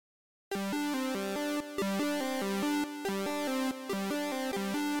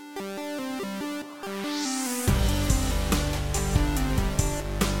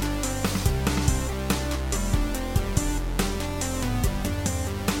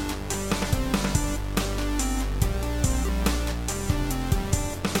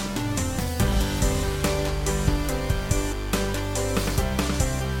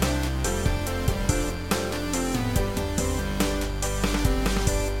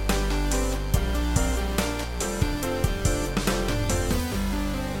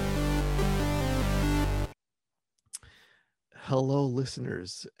Hello,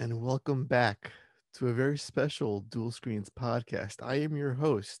 listeners, and welcome back to a very special Dual Screens podcast. I am your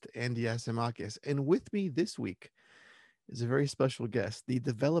host, Andy Asimakis, and with me this week is a very special guest, the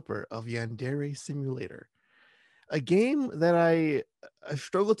developer of Yandere Simulator, a game that I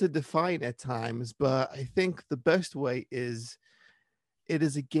struggle to define at times, but I think the best way is it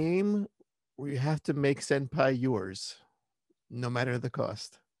is a game where you have to make Senpai yours, no matter the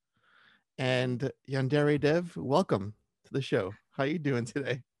cost. And YandereDev, welcome to the show. How you doing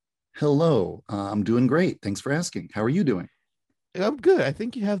today? Hello, I'm doing great. Thanks for asking. How are you doing? I'm good. I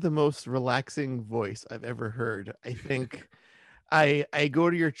think you have the most relaxing voice I've ever heard. I think I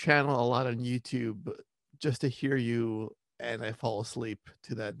go to your channel a lot on YouTube just to hear you, and I fall asleep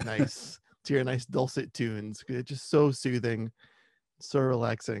to that nice to your nice dulcet tunes. It's just so soothing, so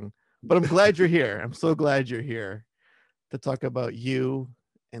relaxing. But I'm glad you're here. I'm so glad you're here to talk about you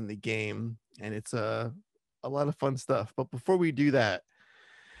and the game, and it's a lot of fun stuff. But before we do that,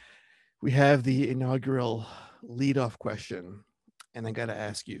 we have the inaugural leadoff question, and I got to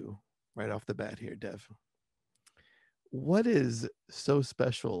ask you right off the bat here, Dev. What is so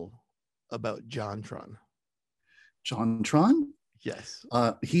special about JonTron? John Tron? Yes.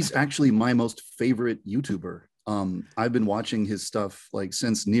 He's actually my most favorite YouTuber. I've been watching his stuff like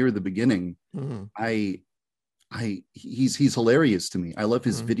since near the beginning. Mhm, I, he's hilarious to me. I love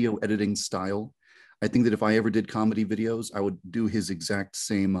his mhm. video editing style. I think that if I ever did comedy videos, I would do his exact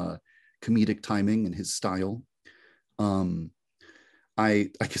same comedic timing and his style. Um, I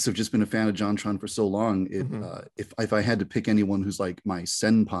guess I've just been a fan of JonTron for so long. Mhm. If I had to pick anyone who's like my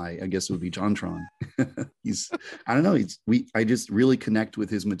senpai, I guess it would be JonTron. he's I don't know. I just really connect with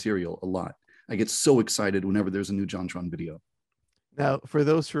his material a lot. I get so excited whenever there's a new JonTron video. Now, for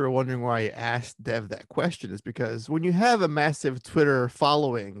those who are wondering why I asked Dev that question, is because when you have a massive Twitter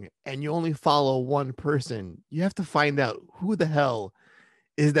following and you only follow one person, you have to find out who the hell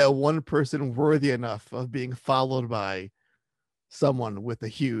is that one person worthy enough of being followed by someone with a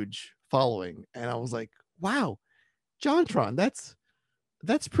huge following. And I was like, wow, JonTron,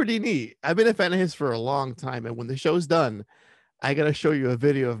 that's pretty neat. I've been a fan of his for a long time. And when the show's done, I gotta show you a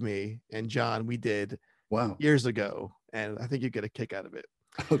video of me and John we did Wow. years ago. And I think you get a kick out of it.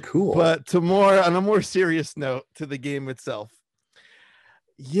 Oh, cool. But to more on a more serious note, to the game itself.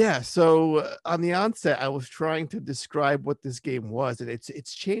 Yeah, so on the onset, I was trying to describe what this game was, and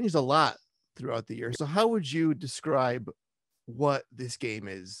it's changed a lot throughout the year. So how would you describe what this game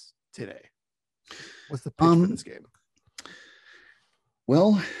is today? What's the pitch for Um. this game?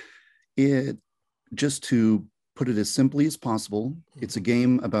 Well, it just to put it as simply as possible, it's a Mhm.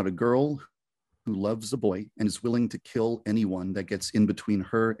 game about a girl who loves a boy and is willing to kill anyone that gets in between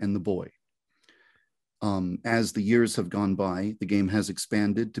her and the boy. As the years have gone by, the game has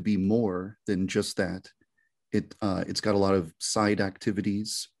expanded to be more than just that. It's got a lot of side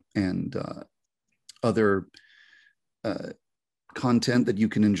activities and other uh, content that you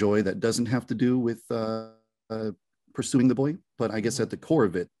can enjoy that doesn't have to do with pursuing the boy. But I guess Mhm. at the core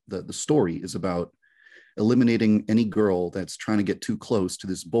of it, the story is about eliminating any girl that's trying to get too close to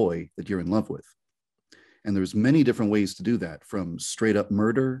this boy that you're in love with. And there's many different ways to do that, from straight up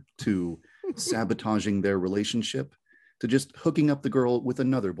murder to sabotaging their relationship to just hooking up the girl with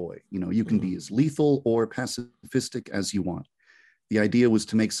another boy. You know, you can be Mhm. as lethal or pacifistic as you want. The idea was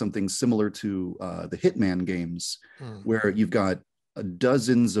to make something similar to the Hitman games, Mhm. where you've got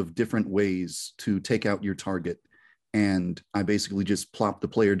dozens of different ways to take out your target. And I basically just plop the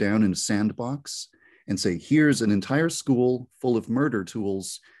player down in a sandbox and say, here's an entire school full of murder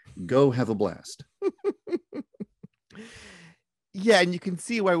tools. Go have a blast. Yeah, and you can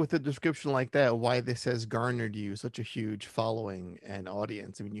see why with a description like that, why this has garnered you such a huge following and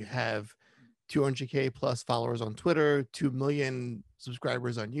audience. I mean, you have 200K plus followers on Twitter, 2 million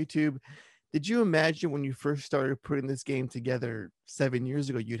subscribers on YouTube. Did you imagine when you first started putting this game together 7 years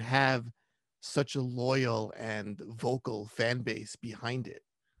ago, you'd have such a loyal and vocal fan base behind it?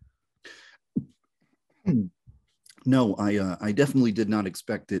 No, I definitely did not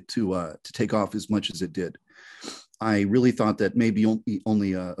expect it to take off as much as it did. I really thought that maybe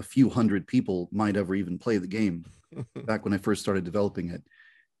only a few hundred people might ever even play the game back when I first started developing it.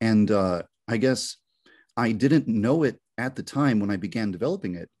 And I guess I didn't know it at the time when I began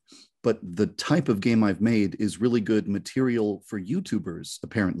developing it, but the type of game I've made is really good material for YouTubers,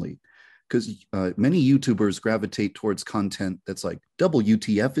 apparently, because many YouTubers gravitate towards content that's like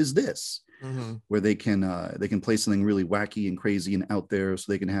WTF is this, Mhm. where they can play something really wacky and crazy and out there,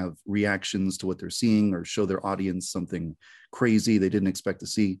 so they can have reactions to what they're seeing or show their audience something crazy they didn't expect to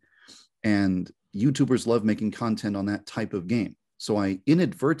see. And YouTubers love making content on that type of game. So I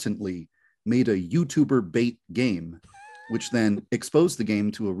inadvertently made a YouTuber bait game which then exposed the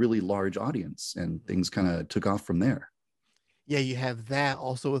game to a really large audience, and things kind of took off from there. Yeah, you have that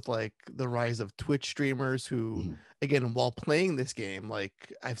also with like the rise of Twitch streamers who, Mm-hmm. again, while playing this game,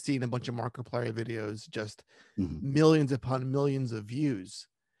 like I've seen a bunch of Markiplier videos, just Mm-hmm. millions upon millions of views.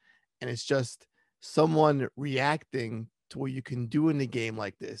 And it's just someone reacting to what you can do in a game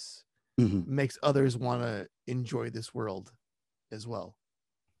like this Mm-hmm. makes others want to enjoy this world as well.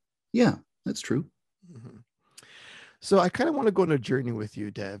 Yeah, that's true. Mm-hmm. So I kind of want to go on a journey with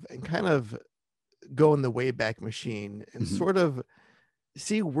you, Dev, and kind of go in the Wayback Machine and Mm-hmm. sort of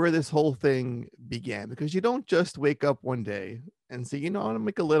see where this whole thing began, because you don't just wake up one day and say, I want to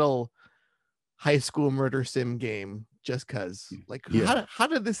make a little high school murder sim game just cuz. Like Yeah. how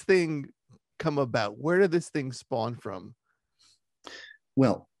did this thing come about? Where did this thing spawn from?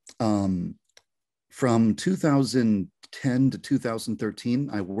 Well, um, from 2010 to 2013,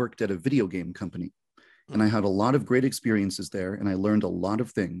 I worked at a video game company, and I Mm, had a lot of great experiences there, and I learned a lot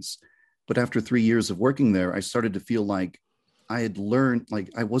of things. But after 3 years of working there, I started to feel like I had learned, like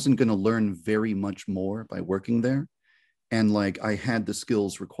I wasn't going to learn very much more by working there. And like I had the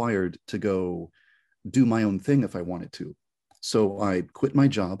skills required to go do my own thing if I wanted to. So I quit my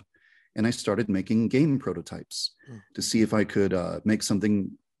job and I started making game prototypes mm, to see if I could make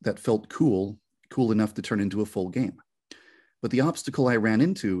something that felt cool, cool enough to turn into a full game. But the obstacle I ran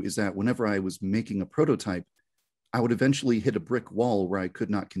into is that whenever I was making a prototype, I would eventually hit a brick wall where I could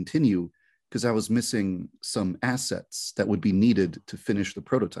not continue because I was missing some assets that would be needed to finish the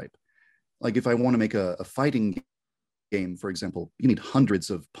prototype. Like if I want to make a fighting game, for example, you need hundreds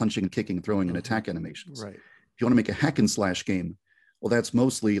of punching, kicking, throwing, and mhm. attack animations. Right. If you want to make a hack and slash game, well, that's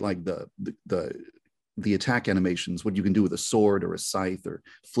mostly like the attack animations, what you can do with a sword or a scythe or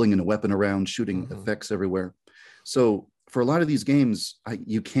flinging a weapon around, shooting Mhm. effects everywhere. So for a lot of these games,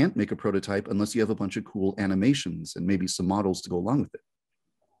 you can't make a prototype unless you have a bunch of cool animations and maybe some models to go along with it.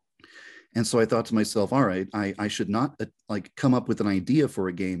 And so I thought to myself, all right, I should not like come up with an idea for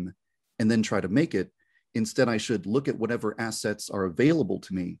a game and then try to make it. Instead, I should look at whatever assets are available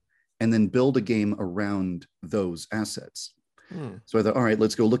to me and then build a game around those assets. Mm, So I thought, all right,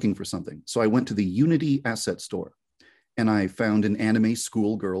 let's go looking for something. So I went to the Unity asset store and I found an anime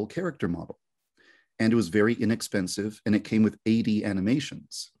schoolgirl character model. And it was very inexpensive and it came with 80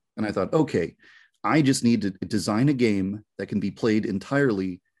 animations. And I thought, okay, I just need to design a game that can be played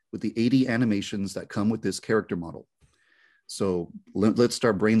entirely with the 80 animations that come with this character model. So let's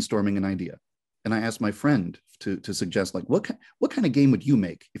start brainstorming an idea. And I asked my friend to suggest, like, what kind of game would you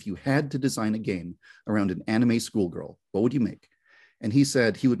make if you had to design a game around an anime schoolgirl? What would you make? And he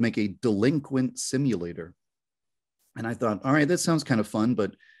said he would make a delinquent simulator. And I thought, all right, that sounds kind of fun,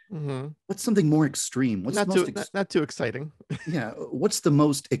 but mhm. what's something more extreme? What's the Not most too not too exciting. yeah, what's the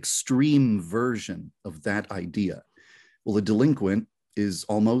most extreme version of that idea? Well, a delinquent is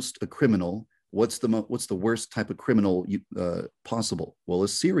almost a criminal. What's the worst type of criminal possible? Well, a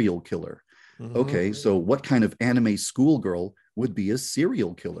serial killer. Mhm. Okay, so what kind of anime schoolgirl would be a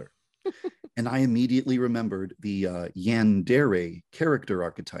serial killer? And I immediately remembered the Yandere character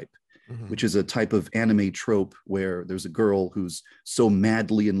archetype, Mhm. which is a type of anime trope where there's a girl who's so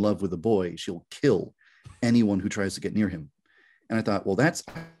madly in love with a boy, she'll kill anyone who tries to get near him. And I thought, well, I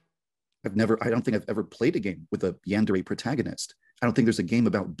don't think I've ever played a game with a Yandere protagonist. I don't think there's a game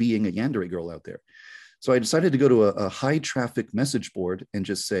about being a Yandere girl out there. So I decided to go to a high traffic message board and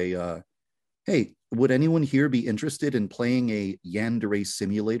just say, hey, would anyone here be interested in playing a Yandere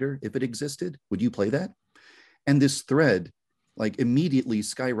simulator if it existed? Would you play that? And this thread like immediately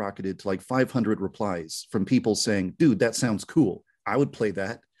skyrocketed to like 500 replies from people saying, dude, that sounds cool. I would play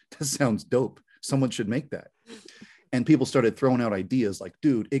that. That sounds dope. Someone should make that. And people started throwing out ideas like,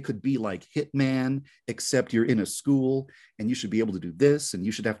 dude, it could be like Hitman, except you're in a school and you should be able to do this and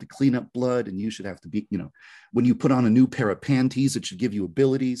you should have to clean up blood and you should have to be, when you put on a new pair of panties, it should give you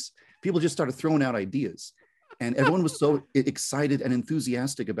abilities. People just started throwing out ideas and everyone was so excited and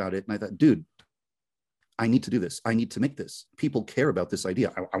enthusiastic about it. And I thought, dude, I need to do this. I need to make this. People care about this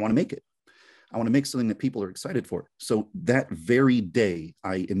idea. I want to make it. I want to make something that people are excited for. So that very day,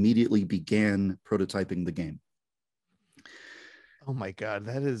 I immediately began prototyping the game. Oh my god,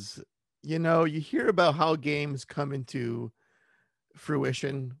 that is, you hear about how games come into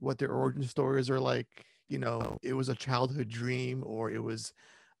fruition, what their origin stories are like. It was a childhood dream or it was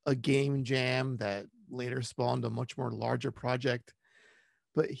a game jam that later spawned a much more larger project.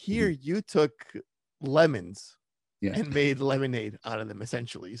 But here Mhm. you took lemons Yeah. and made lemonade out of them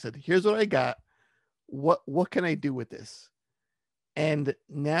essentially. You said, "Here's what I got. What can I do with this?" And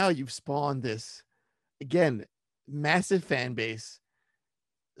now you've spawned this, again, massive fan base,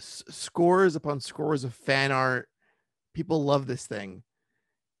 scores upon scores of fan art, people love this thing,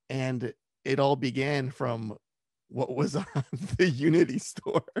 and it all began from what was on the Unity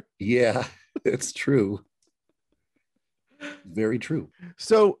store. Yeah, it's true. Very true.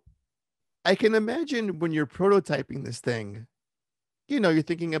 So I can imagine when you're prototyping this thing, you're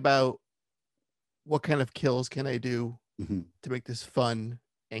thinking about what kind of kills can I do Mhm, to make this fun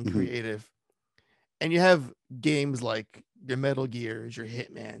and mhm, creative. And you have games like your Metal Gears, your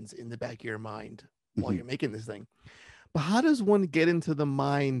Hitmans in the back of your mind while mhm. you're making this thing. But how does one get into the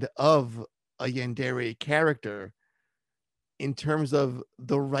mind of a Yandere character in terms of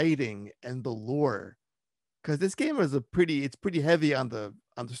the writing and the lore? Because this game is it's pretty heavy on the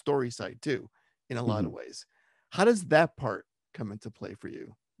story side too, in a lot of Mhm. ways. How does that part come into play for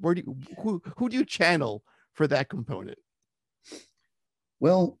you? Where do you, who do you channel for that component?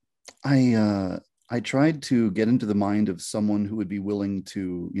 Well, I tried to get into the mind of someone who would be willing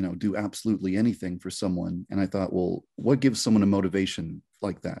to, do absolutely anything for someone. And I thought, well, what gives someone a motivation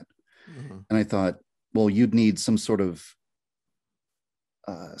like that? Mhm. And I thought, well, you'd need some sort of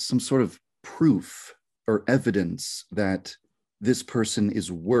proof or evidence that this person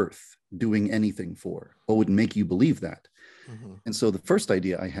is worth doing anything for. What would make you believe that? Mhm. And so the first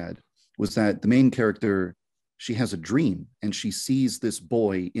idea I had was that the main character, she has a dream and she sees this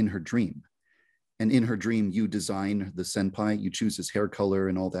boy in her dream. And in her dream, you design the senpai, you choose his hair color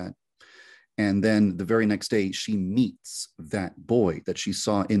and all that. And then the very next day, she meets that boy that she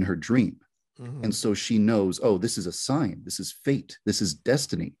saw in her dream. And Mhm. so she knows, oh, this is a sign. This is fate. This is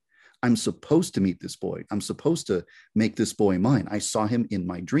destiny. I'm supposed to meet this boy. I'm supposed to make this boy mine. I saw him in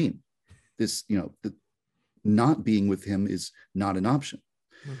my dream. This, not being with him is not an option.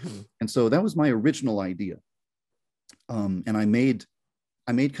 Mhm. And so that was my original idea. And I made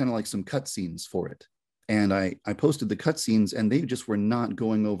kind of like some cutscenes for it. And I posted the cutscenes and they just were not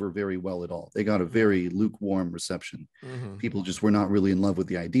going over very well at all. They got a very lukewarm reception. Mhm. People just were not really in love with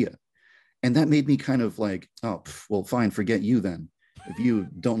the idea. And that made me kind of like, oh, well, fine, forget you then. If you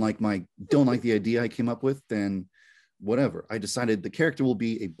don't like the idea I came up with, then whatever. I decided the character will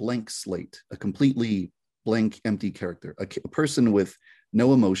be a blank slate, a completely blank, empty character, a person with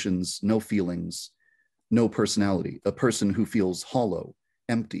no emotions, no feelings, no personality, a person who feels hollow,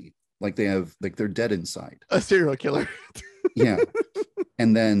 empty, like they're dead inside. A serial killer. Yeah.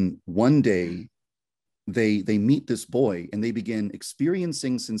 And then one day they meet this boy and they begin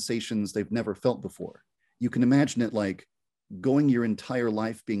experiencing sensations they've never felt before. You can imagine it like going your entire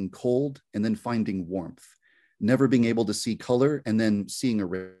life being cold and then finding warmth, never being able to see color and then seeing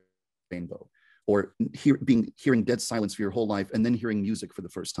a rainbow, or hearing dead silence for your whole life and then hearing music for the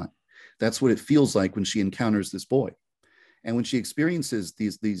first time. That's what it feels like when she encounters this boy. And when she experiences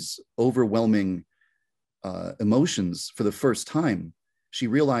these overwhelming emotions for the first time, she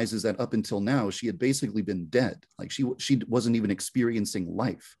realizes that up until now she had basically been dead. Like she wasn't even experiencing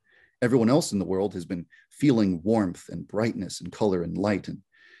life. Everyone else in the world has been feeling warmth and brightness and color and light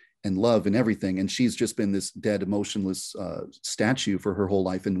and love and everything, and she's just been this dead, emotionless statue for her whole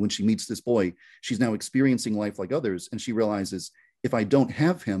life. And when she meets this boy, she's now experiencing life like others, and she realizes, if I don't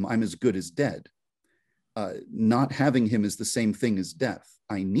have him, I'm as good as dead. Not having him is the same thing as death.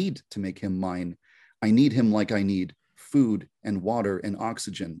 I need to make him mine. I need him like I need food and water and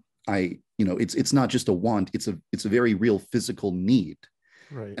oxygen. It's not just a want. It's a very real physical need.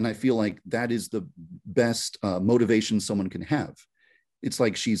 Right. And I feel like that is the best motivation someone can have. It's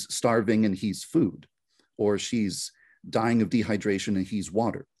like she's starving and he's food, or she's dying of dehydration and he's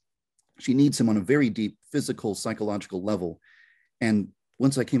water. She needs him on a very deep physical, psychological level. And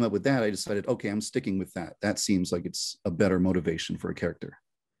once I came up with that, I decided, okay, I'm sticking with that. That seems like it's a better motivation for a character.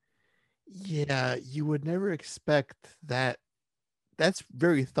 Yeah, you would never expect that. That's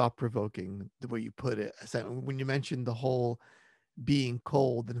very thought provoking the way you put it. So when you mentioned the whole being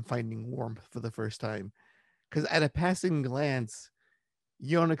cold and finding warmth for the first time, because at a passing glance,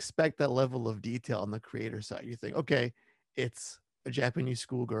 you don't expect that level of detail on the creator side. You think, okay, it's a Japanese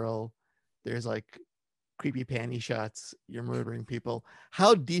schoolgirl. There's like creepy panty shots. You're murdering people.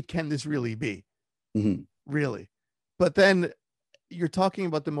 How deep can this really be? Mm-hmm. Really? But then you're talking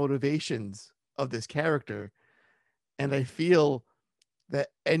about the motivations of this character. And I feel that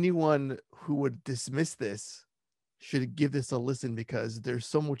anyone who would dismiss this should give this a listen because there's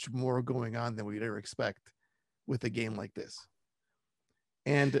so much more going on than we'd ever expect with a game like this.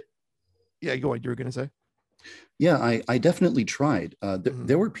 And yeah, go on. You were going to say? Yeah, I definitely tried. Mm-hmm.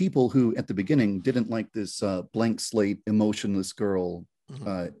 There were people who at the beginning didn't like this blank slate, emotionless girl Mm-hmm.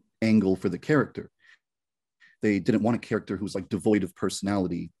 uh, angle for the character. They didn't want a character who's like devoid of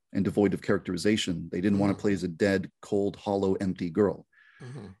personality and devoid of characterization. They didn't want Mm-hmm. to play as a dead, cold, hollow, empty girl.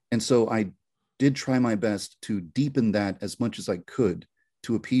 Mm-hmm. And so I did try my best to deepen that as much as I could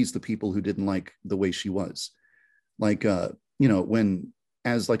to appease the people who didn't like the way she was. Like, when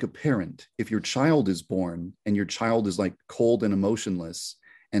as like a parent, if your child is born and your child is like cold and emotionless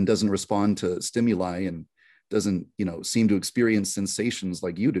and doesn't respond to stimuli and doesn't, seem to experience sensations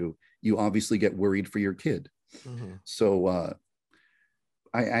like you do, you obviously get worried for your kid. Mm-hmm. So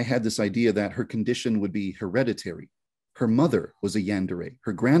I had this idea that her condition would be hereditary. Her mother was a Yandere.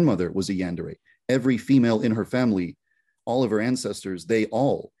 Her grandmother was a Yandere. Every female in her family, all of her ancestors, they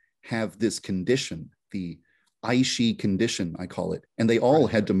all have this condition, the Aishi condition, I call it. And they all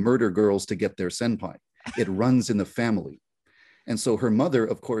Right. had to murder girls to get their senpai. It runs in the family. And so her mother,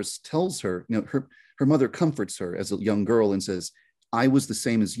 of course, tells her, her mother comforts her as a young girl and says, I was the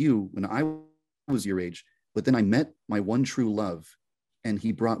same as you when I was your age, but then I met my one true love, and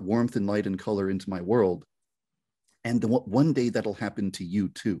he brought warmth and light and color into my world. And one day that'll happen to you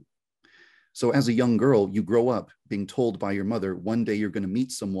too. So as a young girl, you grow up being told by your mother, one day you're going to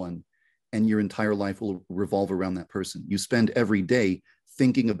meet someone and your entire life will revolve around that person. You spend every day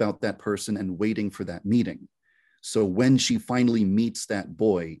thinking about that person and waiting for that meeting. So when she finally meets that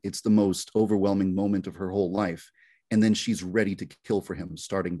boy, it's the most overwhelming moment of her whole life. And then she's ready to kill for him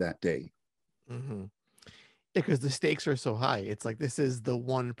starting that day. Mm-hmm. Yeah, because the stakes are so high. It's like this is the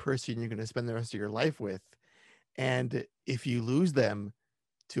one person you're going to spend the rest of your life with. And if you lose them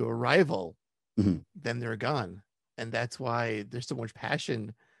to a rival, Mm-hmm. then they're gone. And that's why there's so much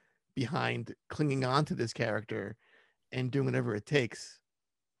passion behind clinging on to this character and doing whatever it takes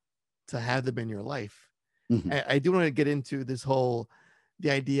to have them in your life. Mm-hmm. I do want to get into this whole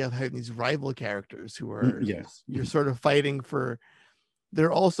the idea of having these rival characters who are Yes. you're sort of fighting for.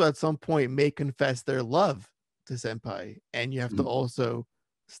 They're also at some point may confess their love to senpai, and you have to Mm-hmm. also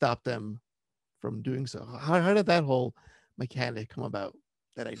stop them from doing so. How did that whole mechanic come about?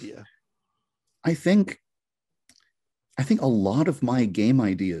 That idea. I think I think a lot of my game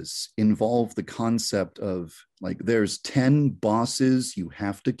ideas involve the concept of like there's 10 bosses you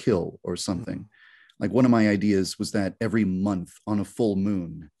have to kill or something. Mm-hmm. Like one of my ideas was that every month on a full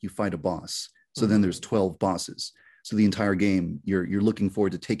moon you fight a boss. So then Mm-hmm. there's 12 bosses. So the entire game you're looking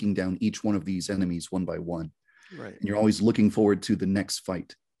forward to taking down each one of these enemies one by one. Right. And you're always looking forward to the next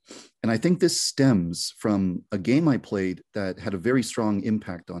fight. And I think this stems from a game I played that had a very strong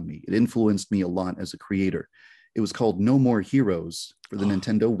impact on me. It influenced me a lot as a creator. It was called No More Heroes for the Oh,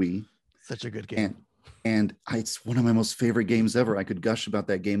 Nintendo Wii. such a good game. And it's one of my most favorite games ever. I could gush about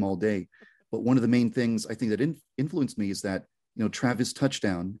that game all day. But one of the main things I think that influenced me is that, Travis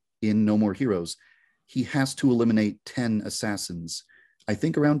Touchdown in No More Heroes, he has to eliminate 10 assassins, I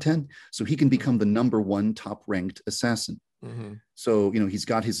think around 10, so he can become the number one top ranked assassin. Mm-hmm. So, he's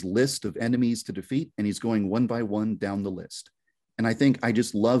got his list of enemies to defeat and he's going one by one down the list. And I think I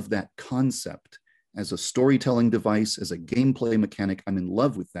just love that concept as a storytelling device, as a gameplay mechanic. I'm in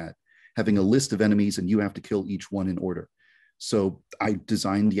love with that, having a list of enemies and you have to kill each one in order. So I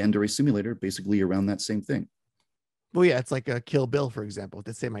designed Yandere Simulator basically around that same thing. Well, yeah, it's like a Kill Bill, for example.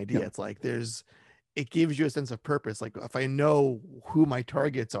 The same idea. Yeah. It's like it gives you a sense of purpose. Like if I know who my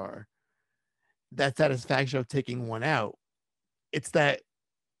targets are, that satisfaction of taking one out, it's that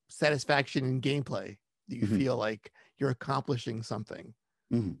satisfaction in gameplay that you Mm-hmm. feel like you're accomplishing something.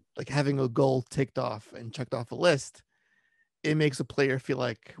 Mm-hmm. Like having a goal ticked off and checked off a list, it makes a player feel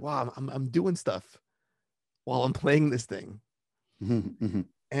like, wow, I'm doing stuff while I'm playing this thing. Mm-hmm.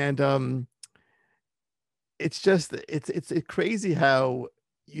 And it's just it's crazy how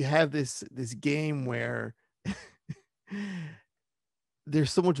you have this game where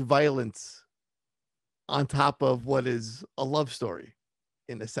there's so much violence on top of what is a love story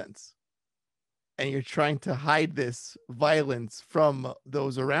in a sense, and you're trying to hide this violence from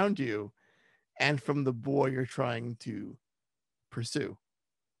those around you and from the boy you're trying to pursue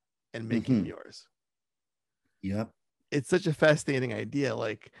and make him Mm-hmm. yours. Yep. It's such a fascinating idea,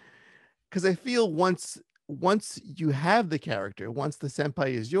 like because I feel once you have the character, once the senpai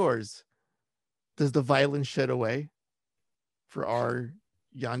is yours, does the violence shed away for our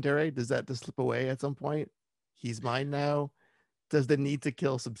Yandere? Does that just slip away at some point? He's mine now. Does the need to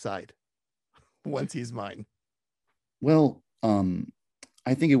kill subside once he's mine? Well,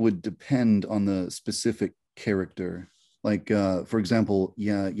 I think it would depend on the specific character. Like, for example,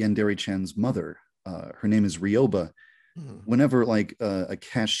 yeah, Yandere Chan's mother, her name is Ryoba. Mhm. Whenever like a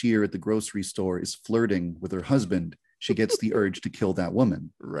cashier at the grocery store is flirting with her husband, she gets the urge to kill that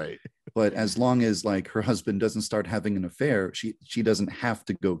woman. Right. But as long as like her husband doesn't start having an affair, she doesn't have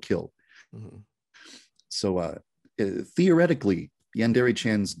to go kill. Mhm. So theoretically, Yandere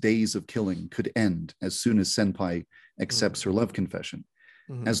Chan's days of killing could end as soon as Senpai accepts Mhm. her love confession.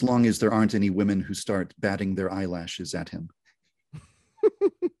 Mhm. as long as there aren't any women who start batting their eyelashes at him.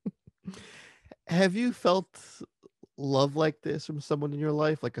 Have you felt love like this from someone in your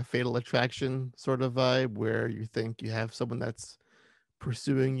life, like a fatal attraction sort of vibe, where you think you have someone that's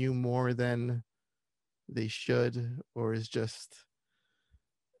pursuing you more than they should, or is just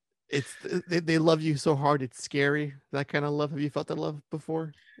it's they love you so hard it's scary? That kind of love. Have you felt that love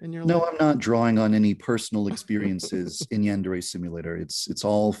before in your No, life? I'm not drawing on any personal experiences in Yandere Simulator. It's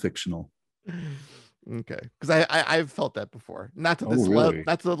all fictional. Okay, because I've felt that before. Not to Oh, this level, really?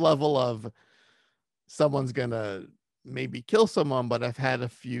 not to the level of someone's gonna maybe kill someone, but I've had a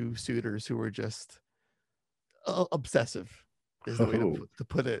few suitors who were just obsessive, is the way to Oh,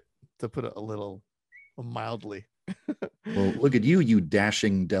 put it a little mildly. well, look at you, you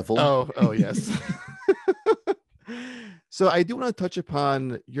dashing devil. Oh yes. So I do want to touch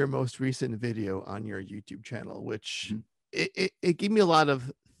upon your most recent video on your YouTube channel, which Mhm. it gave me a lot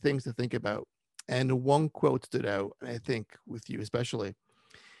of things to think about. And one quote stood out, and I think with you especially,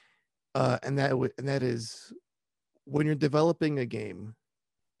 and that is when you're developing a game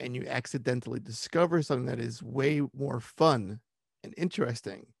and you accidentally discover something that is way more fun and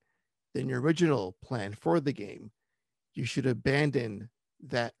interesting than your original plan for the game, you should abandon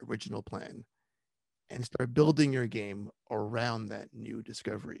that original plan and start building your game around that new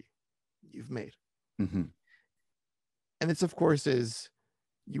discovery you've made. Mhm. And this, of course, is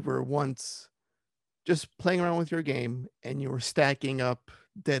you were once just playing around with your game and you were stacking up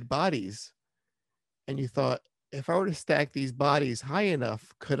dead bodies. And you thought, if I were to stack these bodies high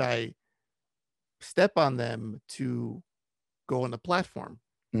enough, could I step on them to go on the platform?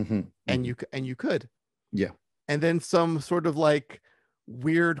 Mhm. And Mhm. you could. Yeah. And then some sort of like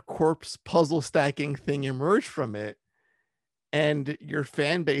weird corpse puzzle stacking thing emerged from it, and your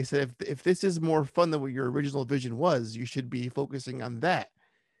fan base said, if this is more fun than what your original vision was, you should be focusing on that.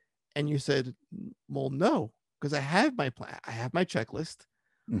 And you said, well, no, because I have my plan, I have my checklist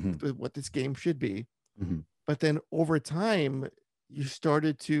Mhm. with what this game should be. Mhm. But then over time, you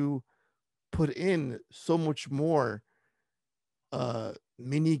started to put in so much more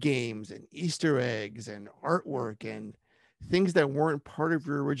mini games and Easter eggs and artwork and things that weren't part of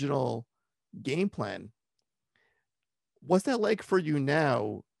your original game plan. What's that like for you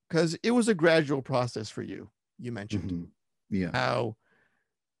now? Because it was a gradual process for you. You mentioned Mhm. Yeah. how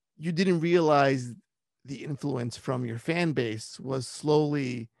you didn't realize the influence from your fan base was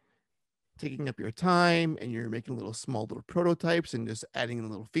slowly taking up your time, and you're making little small little prototypes and just adding in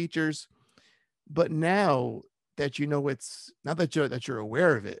little features. But now that you know it's now that you're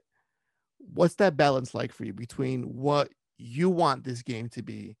aware of it, what's that balance like for you between what you want this game to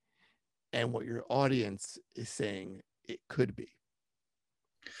be and what your audience is saying it could be?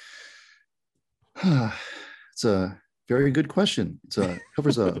 It's a very good question. It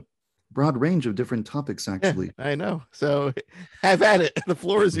covers a broad range of different topics, Yeah, actually. I know. So have at it. The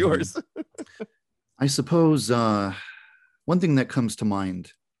floor is Mhm. yours. I suppose one thing that comes to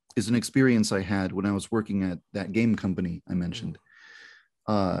mind is an experience I had when I was working at that game company I mentioned.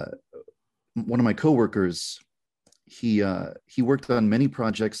 Uh, One of my coworkers, he worked on many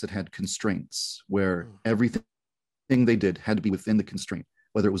projects that had constraints where everything they did had to be within the constraint,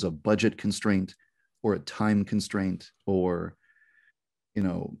 whether it was a budget constraint or a time constraint, or you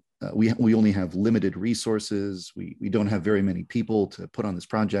know, we only have limited resources. We don't have very many people to put on this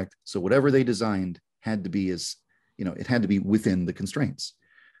project. So whatever they designed had to be as, it had to be within the constraints.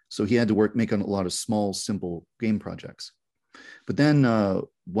 So he had to make on a lot of small, simple game projects. But then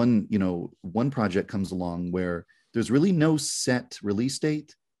one project comes along where there's really no set release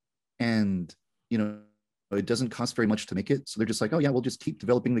date, and it doesn't cost very much to make it. So they're just like, oh yeah, we'll just keep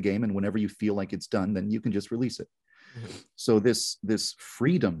developing the game, and whenever you feel like it's done, then you can just release it. Mhm. So this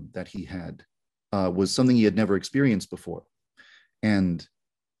freedom that he had was something he had never experienced before. And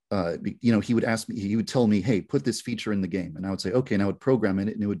he would ask me, he would tell me, hey, put this feature in the game, and I would say, okay, and I would program it,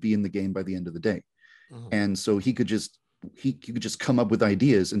 and it would be in the game by the end of the day. Mhm. And so he could just come up with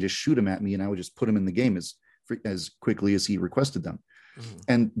ideas and just shoot them at me, and I would just put them in the game as quickly as he requested them. Mhm.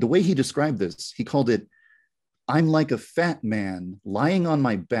 And the way he described this, he called it, I'm like a fat man lying on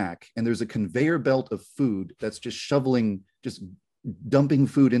my back, and there's a conveyor belt of food that's just dumping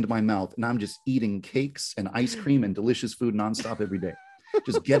food into my mouth, and I'm just eating cakes and ice cream and delicious food nonstop every day,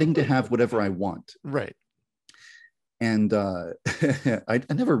 just getting to have whatever I want. Right. And I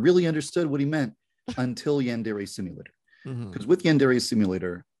never really understood what he meant until Yandere Simulator. Mhm. Because with Yandere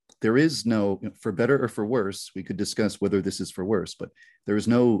Simulator, there is no, for better or for worse, we could discuss whether this is for worse, but there is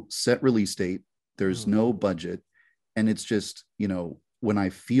no set release date. There's Mhm. no budget. And it's just, when I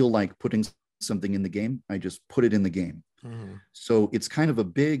feel like putting something in the game, I just put it in the game. Mm-hmm. So it's kind of a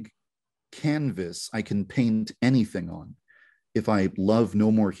big canvas I can paint anything on. If I love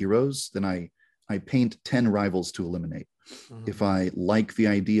No More Heroes, then I paint 10 rivals to eliminate. Mm-hmm. If I like the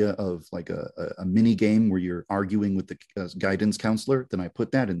idea of like a mini game where you're arguing with the guidance counselor, then I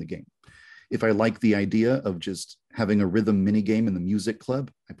put that in the game. If I like the idea of just having a rhythm mini game in the music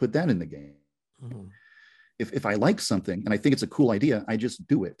club, I put that in the game. Mm-hmm. If I like something and I think it's a cool idea, I just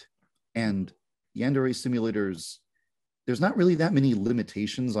do it. And Yandere simulators, there's not really that many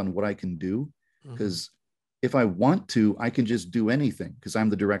limitations on what I can do, Mm-hmm. because if I want to, I can just do anything because I'm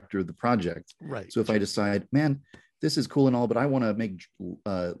the director of the project. Right. So if I decide, man, this is cool and all, but I want to make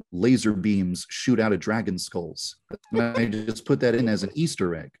laser beams shoot out of dragon skulls, and I just put that in as an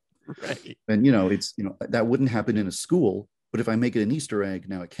Easter egg. Right. And it's that wouldn't happen in a school, but if I make it an Easter egg,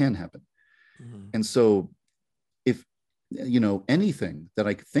 now it can happen. Mm-hmm. And so if anything that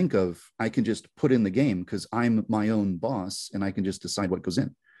I could think of, I can just put in the game because I'm my own boss and I can just decide what goes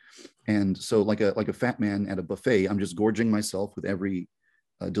in. And so like a fat man at a buffet, I'm just gorging myself with every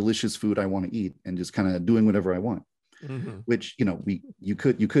delicious food I want to eat and just kind of doing whatever I want. Mm-hmm. Which you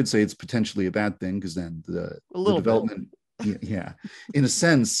could say it's potentially a bad thing, because then A the little bit. development, yeah, in a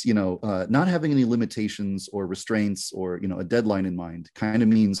sense, not having any limitations or restraints or a deadline in mind kind of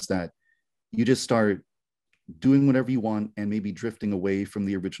means that you just start doing whatever you want and maybe drifting away from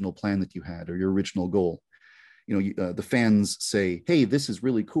the original plan that you had or your original goal. The fans say, hey, this is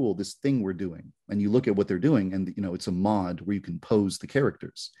really cool, this thing we're doing, and you look at what they're doing, and it's a mod where you can pose the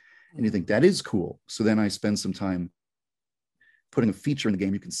characters, and you think that is cool. So then I spend some time putting a feature in the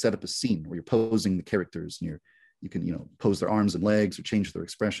game. You can set up a scene where you're posing the characters, and you can pose their arms and legs or change their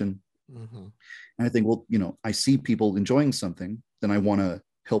expression. Mm-hmm. And I think, well, I see people enjoying something, then I want to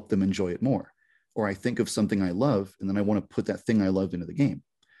help them enjoy it more. Or I think of something I love, and then I want to put that thing I love into the game.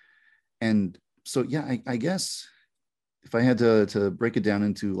 And so, yeah, I guess if I had to break it down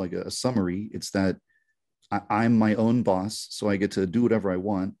into like a summary, it's that I'm my own boss, so I get to do whatever I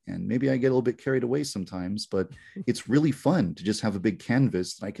want. And maybe I get a little bit carried away sometimes, but it's really fun to just have a big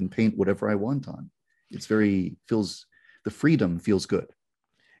canvas that I can paint whatever I want on. The freedom feels good.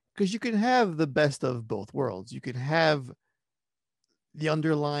 Because you can have the best of both worlds. You can have the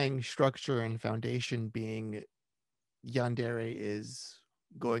underlying structure and foundation being Yandere is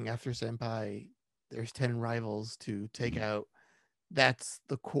going after Senpai. There's 10 rivals to take out. That's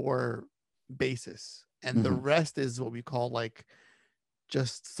the core basis. And the rest is what we call like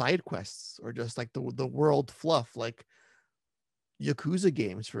just side quests or just like the world fluff, like Yakuza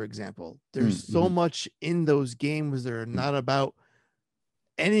games, for example. There's so much in those games that are not about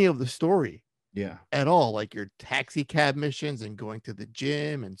any of the story Yeah. at all, like your taxi cab missions and going to the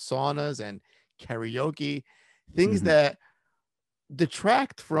gym and saunas and karaoke, things that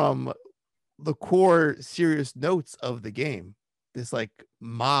detract from the core serious notes of the game. This like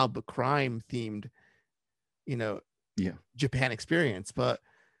mob crime themed, Yeah. Japan experience, but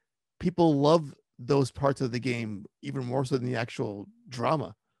people love those parts of the game even more so than the actual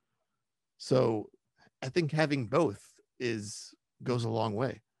drama. So I think having both goes a long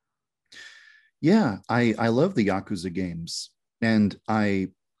way. Yeah, I love the Yakuza games, and I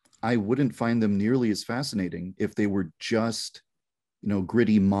wouldn't find them nearly as fascinating if they were just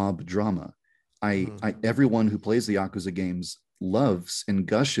gritty mob drama. Everyone who plays the Yakuza games loves and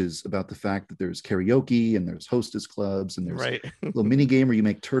gushes about the fact that there's karaoke and there's hostess clubs and there's right. a little mini game where you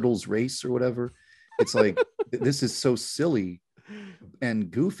make turtles race or whatever. It's like this is so silly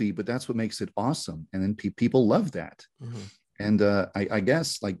and goofy, but that's what makes it awesome, and then people love that. And I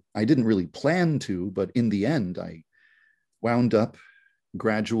guess like I didn't really plan to, but in the end, I wound up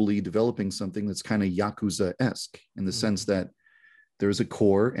gradually developing something that's kind of Yakuza-esque in the sense that there's a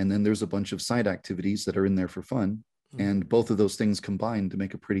core and then there's a bunch of side activities that are in there for fun. And both of those things combine to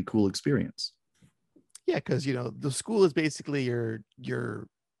make a pretty cool experience. Yeah, because the school is basically your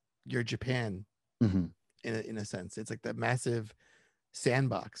Japan in a sense. It's like that massive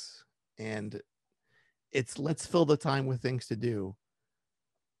sandbox, and it's let's fill the time with things to do.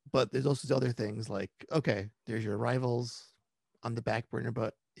 But there's also other things like, okay, there's your rivals on the back burner,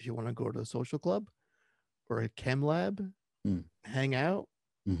 but if you want to go to a social club or a chem lab, hang out,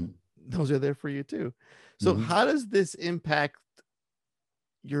 those are there for you too. So how does this impact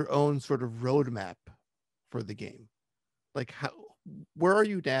your own sort of roadmap for the game? Like where are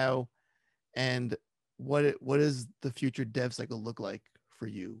you now, and what does the future dev cycle look like for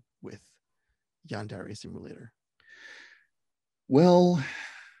you with Yandere Simulator? Well,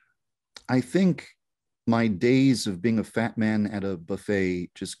 I think my days of being a fat man at a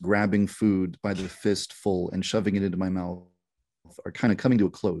buffet, just grabbing food by the fistful and shoving it into my mouth, are kind of coming to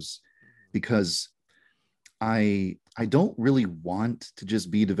a close. because I don't really want to just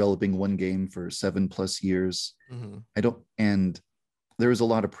be developing one game for 7+ years. Mm-hmm. I don't, and there is a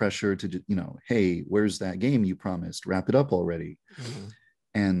lot of pressure to, hey, where's that game you promised? Wrap it up already. Mm-hmm.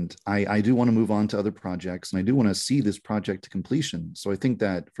 And I do want to move on to other projects, and I do want to see this project to completion. So I think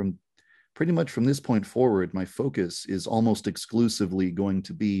that from pretty much from this point forward, my focus is almost exclusively going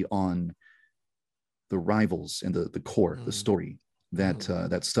to be on the rivals and the core, the story, that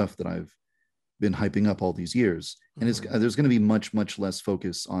that stuff that I've been hyping up all these years. And it's Mm-hmm. there's going to be much less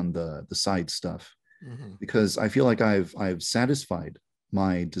focus on the side stuff, Mm-hmm. because I feel like I've satisfied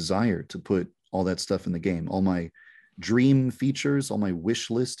my desire to put all that stuff in the game. All my dream features, all my wish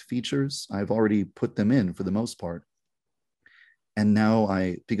list features, I've already put them in for the most part. And now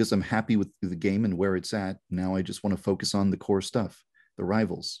because I'm happy with the game and where it's at, now I just want to focus on the core stuff, the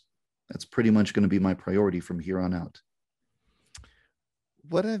rivals. That's pretty much going to be my priority from here on out.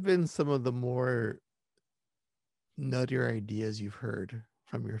 What have been some of the more nuttier ideas you've heard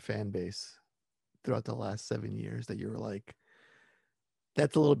from your fan base throughout the last 7 years that you were like,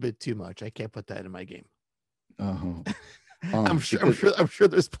 that's a little bit too much. I can't put that in my game. Uh-huh. I'm sure. I'm sure.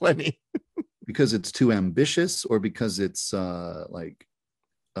 There's plenty. Because it's too ambitious, or because it's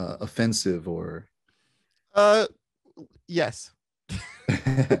offensive, or Uh, yes.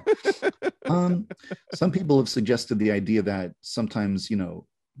 um, some people have suggested the idea that sometimes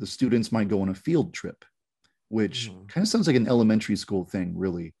the students might go on a field trip, which Mhm. kind of sounds like an elementary school thing,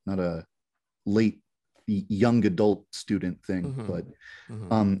 really, not a late young adult student thing. Mhm. But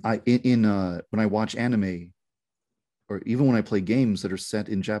Mhm. when I watch anime, or even when I play games that are set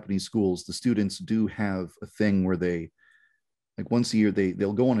in Japanese schools, the students do have a thing where they, like, once a year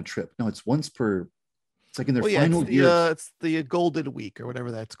they'll go on a trip. No, it's once per. It's like in their Well, yeah, final year. it's the Golden Week or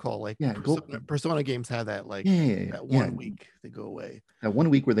whatever that's called. Like Yeah, Persona games have that, like yeah, that yeah. 1 week they go away. That 1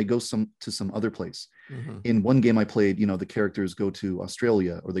 week where they go to some other place. Mm-hmm. In one game I played, the characters go to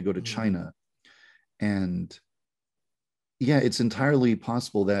Australia or they go to Mm-hmm. China, and yeah, it's entirely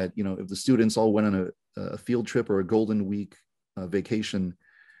possible that if the students all went on a field trip or a Golden Week vacation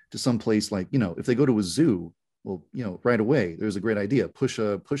to some place, like if they go to a zoo, well, right away there's a great idea: push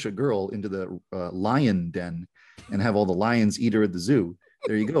a girl into the lion den and have all the lions eat her at the zoo.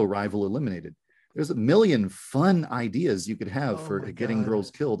 There you go, rival eliminated. There's a million fun ideas you could have Oh for my getting god.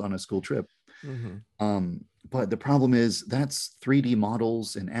 girls killed on a school trip. Mm-hmm. But the problem is that's 3D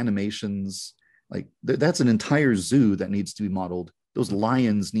models and animations. Like that's an entire zoo that needs to be modeled. Those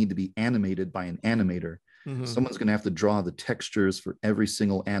lions need to be animated by an animator. Mm-hmm. Someone's going to have to draw the textures for every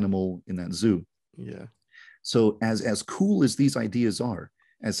single animal in that zoo. Yeah. So as cool as these ideas are,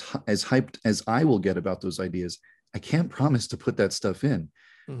 as hyped as I will get about those ideas, I can't promise to put that stuff in.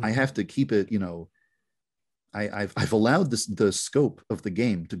 Mm-hmm. I have to keep it, I've allowed the scope of the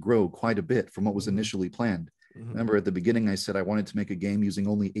game to grow quite a bit from what was initially planned. Mm-hmm. Remember at the beginning I said I wanted to make a game using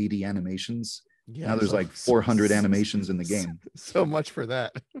only 80 animations. Yeah. Now there's like 400 animations in the game. So much for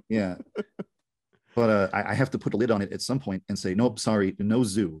that. Yeah. But I have to put a lid on it at some point and say, nope, sorry, no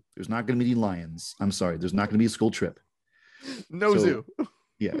zoo. There's not going to be any lions. I'm sorry, there's not going to be a school trip. No zoo.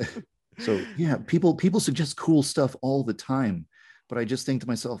 Yeah. So yeah, people suggest cool stuff all the time, but I just think to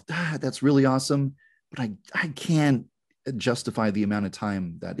myself, that's really awesome, but I can't justify the amount of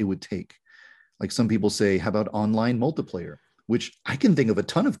time that it would take. Like some people say, how about online multiplayer? Which I can think of a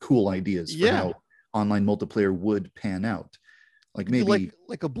ton of cool ideas for Yeah. how online multiplayer would pan out. Like You maybe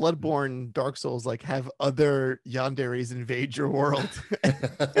like a Bloodborne Dark Souls, like have other Yanderes invade your world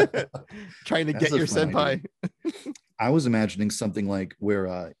trying to that's get a your fun idea. senpai. I was imagining something like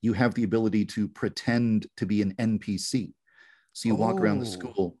where you have the ability to pretend to be an NPC. So you walk around the Oh.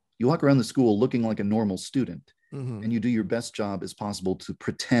 school, you walk around the school looking like a normal student, Mm-hmm. and you do your best job as possible to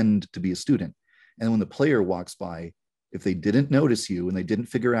pretend to be a student. And when the player walks by, if they didn't notice you and they didn't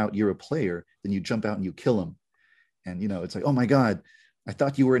figure out you're a player, then you jump out and you kill them. And it's like, oh my God, I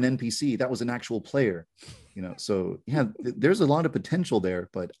thought you were an NPC. That was an actual player. So yeah, there's a lot of potential there,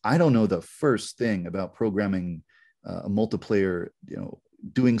 but I don't know the first thing about programming a multiplayer,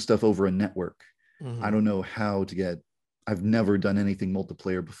 doing stuff over a network. Mm-hmm. I don't know how to get, I've never done anything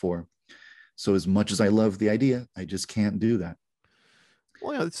multiplayer before. So as much as I love the idea, I just can't do that.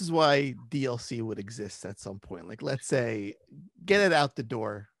 Well, this is why DLC would exist at some point. Like, let's say, get it out the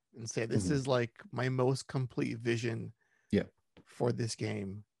door and say, this Mhm. is like my most complete vision Yeah. for this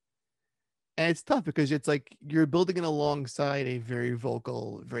game. And it's tough because it's like you're building it alongside a very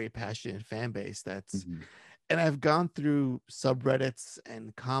vocal, very passionate fan base. Mhm. And I've gone through subreddits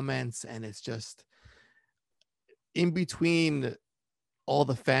and comments, and it's just in between all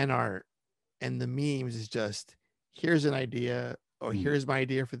the fan art and the memes is just, here's an idea. oh, Mm. here's my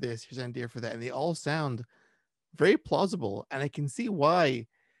idea for this, here's an idea for that, and they all sound very plausible. And I can see why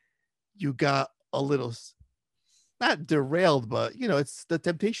you got a little not derailed, but it's the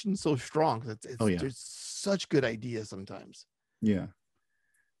temptation's so strong. Oh It's yeah, there's such good ideas sometimes. yeah.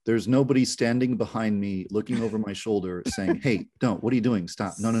 There's nobody standing behind me, looking over my shoulder, saying, "Hey, don't! What are you doing?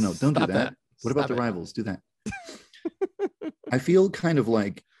 Stop! No, no, no! Don't do Stop that. that. What about Stop the it. rivals? Do that." I feel kind of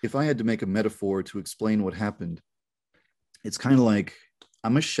like if I had to make a metaphor to explain what happened, it's kind of like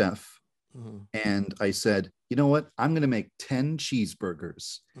I'm a chef Mhm. and I said, you know what? I'm going to make 10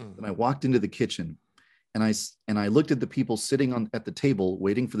 cheeseburgers. Mm. And I walked into the kitchen and I looked at the people sitting on at the table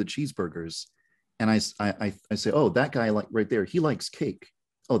waiting for the cheeseburgers. And I say, oh, that guy like right there, he likes cake.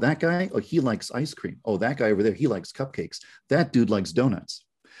 Oh, that guy, oh, he likes ice cream. Oh, that guy over there, he likes cupcakes. That dude likes donuts.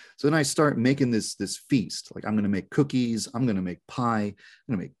 So then I start making this feast. Like I'm going to make cookies, I'm going to make pie, I'm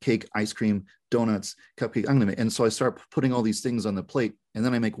going to make cake, ice cream, donuts, cupcake. I'm going to make, and so I start putting all these things on the plate, and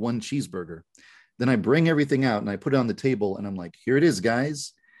then I make one cheeseburger. Then I bring everything out and I put it on the table, and I'm like, here it is,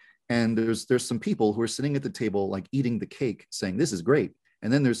 guys. And there's some people who are sitting at the table like eating the cake, saying this is great.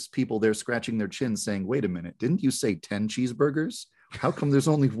 And then there's people there scratching their chins, saying, wait a minute, didn't you say 10 cheeseburgers? How come there's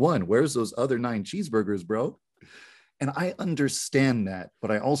only one? Where's those other 9 cheeseburgers, bro? And I understand that, but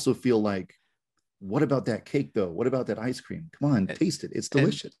I also feel like, what about that cake though? What about that ice cream? Come on, And, taste it. It's and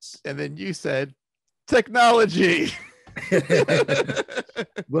delicious. and then you said technology.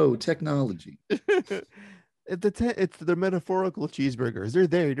 Whoa, technology. It's the metaphorical cheeseburgers. They're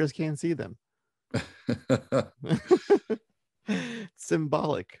there. You just can't see them.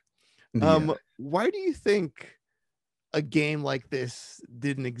 Symbolic. Yeah. Why do you think a game like this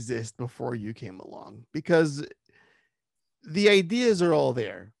didn't exist before you came along? Because the ideas are all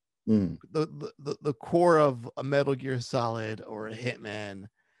there. Mm. The core of a Metal Gear Solid or a Hitman,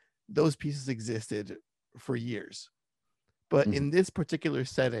 those pieces existed for years. But Mm-hmm. in this particular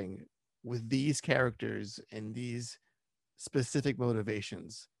setting, with these characters and these specific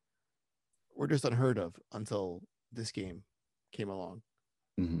motivations, were just unheard of until this game came along.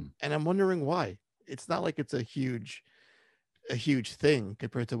 Mm-hmm. And I'm wondering why. It's not like it's a huge thing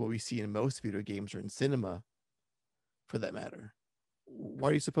compared to what we see in most video games or in cinema, for that matter. Why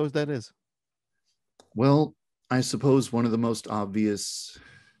do you suppose that is? Well, I suppose one of the most obvious,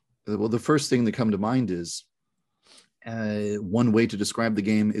 well, the first thing that come to mind is one way to describe the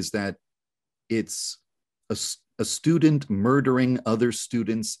game is that it's a student murdering other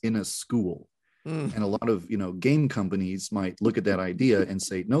students in a school. Mm. And a lot of game companies might look at that idea and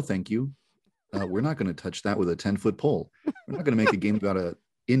say, no, thank you. We're not going to touch that with a 10-foot pole. We're not going to make a game about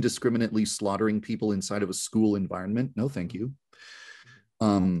indiscriminately slaughtering people inside of a school environment. No, thank you.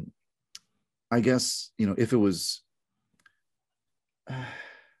 I guess, if it was,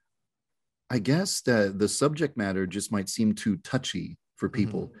 I guess that the subject matter just might seem too touchy for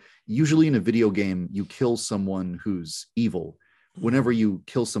people. Mm-hmm. Usually in a video game, you kill someone who's evil. Whenever you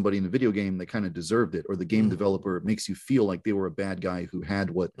kill somebody in a video game, they kind of deserved it, or the game developer makes you feel like they were a bad guy who had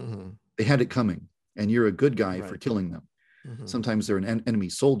what they had it coming, and you're a good guy for killing them. Sometimes they're an enemy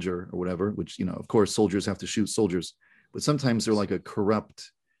soldier or whatever, which, of course, soldiers have to shoot soldiers, but sometimes they're like a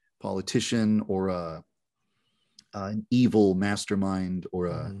corrupt politician or an evil mastermind or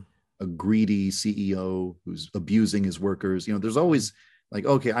a greedy CEO who's abusing his workers. There's always like,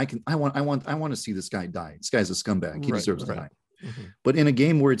 okay, I want to see this guy die. This guy's a scumbag. He deserves to die. But in a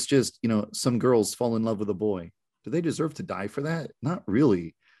game where it's just, some girls fall in love with a boy, do they deserve to die for that? Not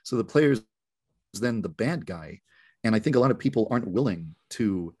really. So the player's then the bad guy. And I think a lot of people aren't willing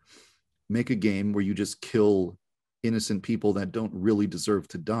to make a game where you just kill innocent people that don't really deserve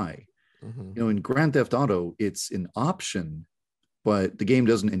to die. In Grand Theft Auto, it's an option, but the game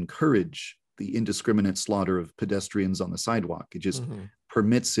doesn't encourage the indiscriminate slaughter of pedestrians on the sidewalk. It just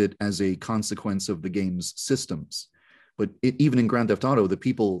permits it as a consequence of the game's systems. But even in Grand Theft Auto, the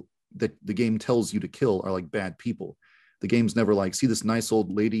people that the game tells you to kill are like bad people. The game's never like, see this nice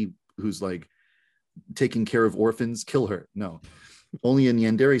old lady who's like taking care of orphans, kill her. No. Only in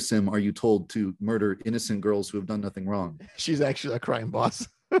Yandere Sim are you told to murder innocent girls who have done nothing wrong. She's actually a crime boss.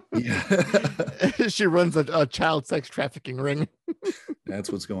 Yeah. She runs a child sex trafficking ring.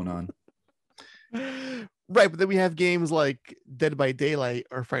 That's what's going on. Right, but then we have games like Dead by Daylight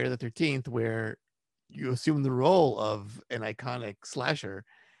or Friday the 13th where you assume the role of an iconic slasher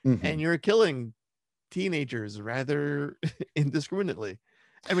and you're killing teenagers rather indiscriminately.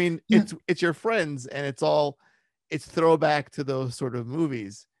 I mean, it's your friends and it's throwback to those sort of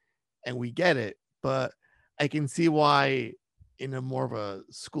movies, and we get it, but I can see why in a more of a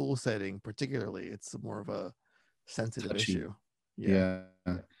school setting particularly it's more of a sensitive Touchy. issue. Yeah.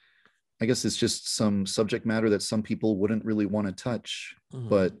 I guess it's just some subject matter that some people wouldn't really want to touch. Mhm.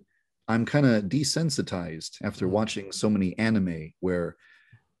 But I'm kind of desensitized after Mhm. watching so many anime where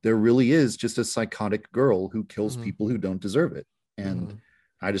there really is just a psychotic girl who kills Mhm. people who don't deserve it. And Mhm.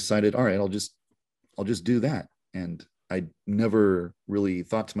 I decided, all right, I'll just do that. And I never really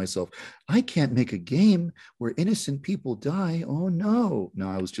thought to myself, I can't make a game where innocent people die. Oh no. No,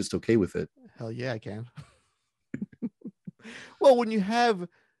 I was just okay with it. Hell yeah, I can. Well, when you have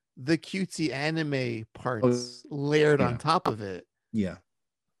the cutesy anime Oh parts layered on yeah. top of it, Yeah.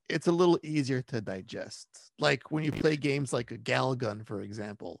 it's a little easier to digest. Like when you play games like a Galgun, for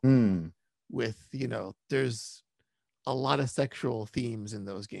example, Mm, with, there's a lot of sexual themes in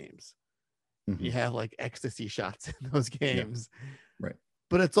those games. You mhm. have like ecstasy shots in those Yeah. games, Right.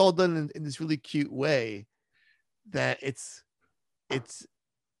 but it's all done in this really cute way that it's it's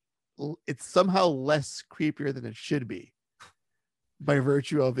somehow less creepier than it should be by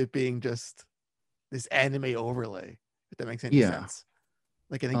virtue of it being just this anime overlay, if that makes any Yeah. sense.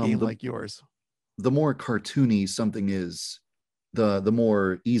 Like in a game The like yours. more cartoony something is, the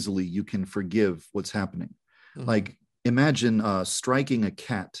more easily you can forgive what's happening. Mm-hmm. Like imagine striking a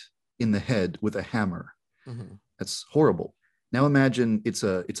cat in the head with a hammer. Mm-hmm. That's horrible. Now imagine it's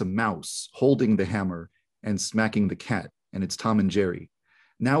a mouse holding the hammer and smacking the cat, and it's Tom and Jerry.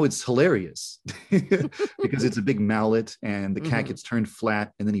 Now it's hilarious because it's a big mallet and the cat Mm-hmm. gets turned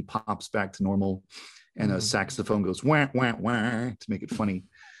flat and then he pops back to normal and a Mm-hmm. saxophone goes wah wah wah to make it funny.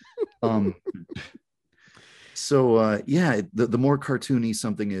 Um, so yeah, the more cartoony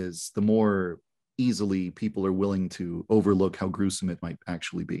something is, the more easily people are willing to overlook how gruesome it might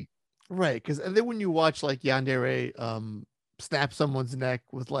actually be. Right, because and then when you watch like Yandere snap someone's neck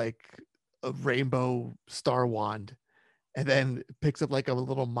with like a rainbow star wand, and then picks up like a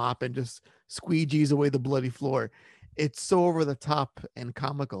little mop and just squeegees away the bloody floor, it's so over the top and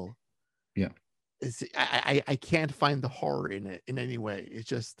comical. Yeah. I can't find the horror in it in any way. It's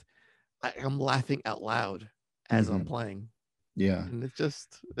just I'm laughing out loud as I'm Mm-hmm. playing, Yeah. and it's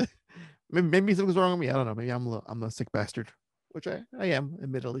just maybe something's wrong with me. I don't know. Maybe I'm a sick bastard, which I am,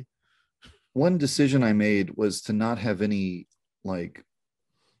 admittedly. One decision I made was to not have any like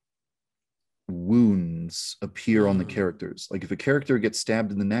wounds appear on the Mm, characters. Like if a character gets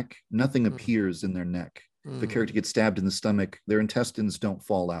stabbed in the neck, nothing mm, appears in their neck. If a character mm, gets stabbed in the stomach, their intestines don't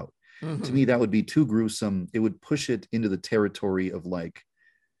fall out. To mm, me, that would be too gruesome. It would push it into the territory of like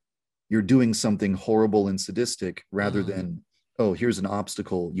you're doing something horrible and sadistic rather mm, than, oh, here's an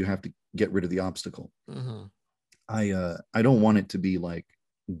obstacle, you have to get rid of the obstacle. mm. I don't want it to be like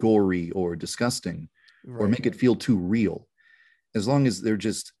gory or disgusting or Right. make it feel too real. As long as they're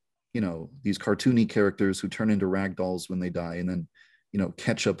just, these cartoony characters who turn into rag dolls when they die and then,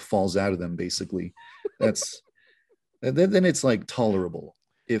 ketchup falls out of them basically. That's then it's like tolerable.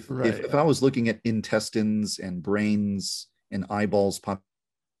 If Right. I was looking at intestines and brains and eyeballs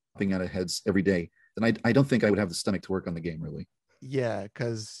popping out of heads every day, then I don't think I would have the stomach to work on the game really. Yeah,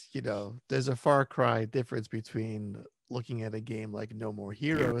 because there's a far cry difference between looking at a game like No More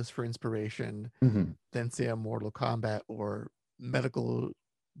Heroes for inspiration Mm-hmm. than say a Mortal Kombat or medical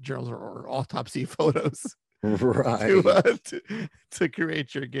journals or autopsy photos to Right. uh to, to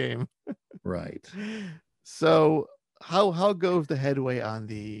create your game. Right. So how goes the headway on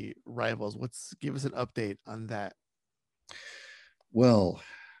the rivals? What's give us an update on that? Well,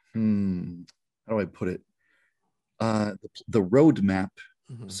 how do I put it? The roadmap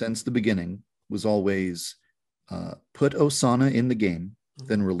Mm-hmm. since the beginning was always put Osana in the game,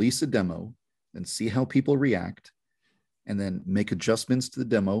 then Mm-hmm. release a demo, then see how people react, and then make adjustments to the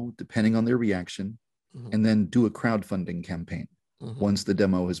demo depending on their reaction, Mm-hmm. and then do a crowdfunding campaign Mm-hmm. once the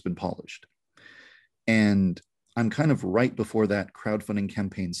demo has been polished. And I'm kind of right before that crowdfunding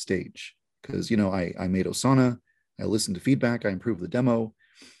campaign stage because, I made Osana, I listened to feedback, I improved the demo,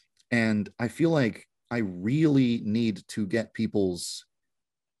 and I feel like I really need to get people's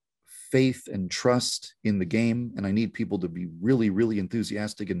faith and trust in the game. And I need people to be really, really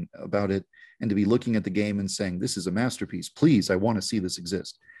enthusiastic about it and to be looking at the game and saying, this is a masterpiece. Please, I want to see this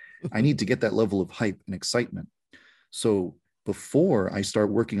exist. I need to get that level of hype and excitement. So before I start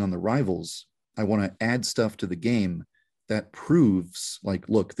working on the rivals, I want to add stuff to the game that proves like,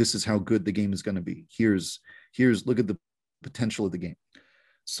 look, this is how good the game is going to be. Here's look at the potential of the game.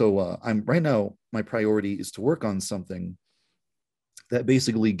 So I'm right now, my priority is to work on something that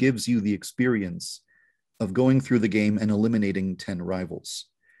basically gives you the experience of going through the game and eliminating 10 rivals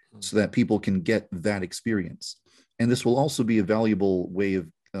so that people can get that experience. And this will also be a valuable way of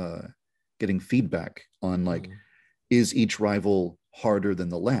getting feedback on like, Mm-hmm. is each rival harder than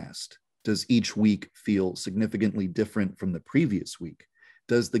the last? Does each week feel significantly different from the previous week?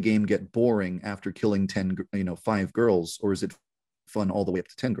 does the game get boring after killing 10, 5 girls, or is it fun all the way up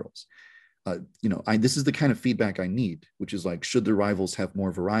to 10 girls? This is the kind of feedback I need, which is like, should the rivals have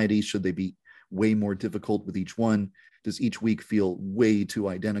more variety? Should they be way more difficult with each one? Does each week feel way too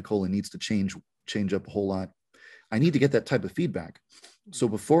identical and needs to change up a whole lot? I need to get that type of feedback. So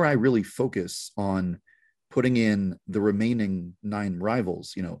before I really focus on putting in the remaining 9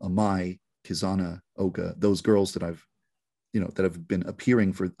 rivals, Amai, Kizana, Oka, those girls that have been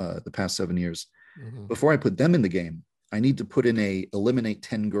appearing for the past 7 years, before I put them in the game, I need to put in a eliminate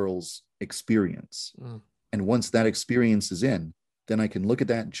 10 girls experience. And once that experience is in, then I can look at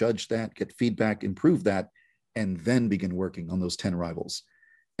that, judge that, get feedback, improve that, and then begin working on those 10 rivals.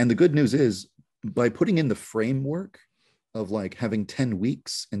 And the good news is, by putting in the framework of like having 10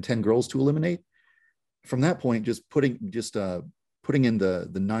 weeks and 10 girls to eliminate, from that point, just putting in the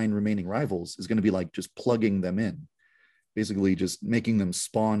 9 remaining rivals is going to be like just plugging them in, basically just making them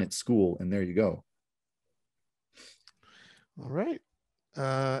spawn at school, and there you go. All right.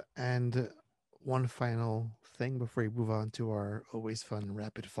 And one final thing before we move on to our always fun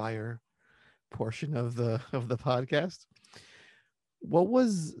rapid fire portion of the podcast. What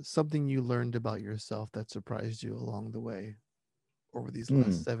was something you learned about yourself that surprised you along the way over these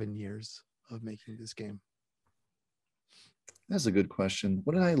last 7 years of making this game? That's a good question.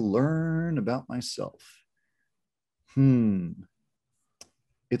 What did I learn about myself?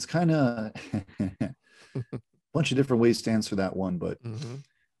 It's kind of a bunch of different ways to answer that one, but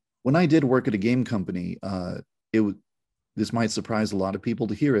when I did work at a game company, this might surprise a lot of people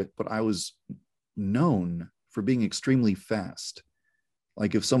to hear it, but I was known for being extremely fast.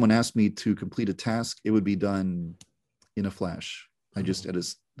 Like if someone asked me to complete a task, it would be done in a flash. I just it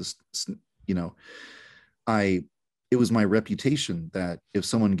was my reputation that if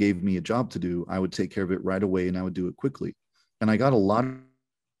someone gave me a job to do, I would take care of it right away and I would do it quickly. And I got a lot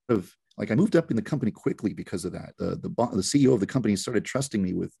of I moved up in the company quickly because of that. The CEO of the company started trusting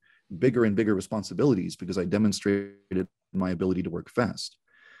me with bigger and bigger responsibilities because I demonstrated my ability to work fast.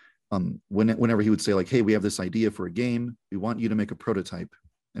 Whenever he would say like, hey, we have this idea for a game, we want you to make a prototype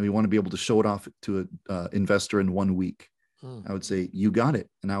and we want to be able to show it off to an investor in 1 week. I would say, you got it.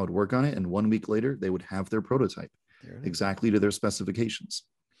 And I would work on it. And 1 week later, they would have their prototype exactly to their specifications.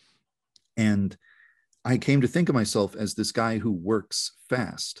 And I came to think of myself as this guy who works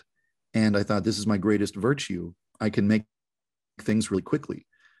fast. And I thought, this is my greatest virtue. I can make things really quickly.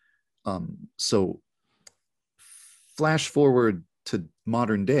 So flash forward to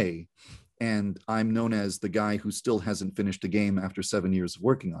modern day, and I'm known as the guy who still hasn't finished a game after 7 years of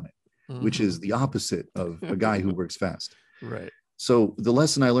working on it, which is the opposite of a guy who works fast. Right. So the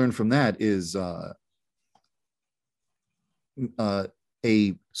lesson I learned from that is a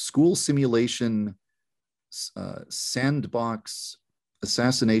school simulation sandbox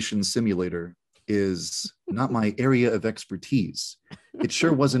assassination simulator is not my area of expertise. It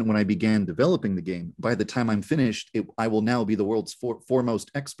sure wasn't when I began developing the game. By the time I'm finished, I will now be the world's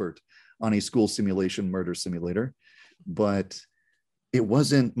foremost expert on a school simulation murder simulator. But it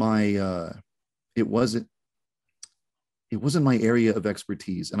wasn't my it wasn't my area of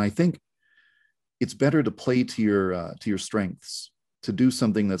expertise. And I think it's better to play to your strengths, to do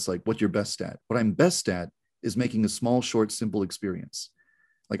something that's like what you're best at. What I'm best at is making a small, short, simple experience.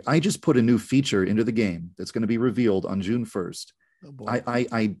 Like I just put a new feature into the game that's going to be revealed on June 1st. Oh boy.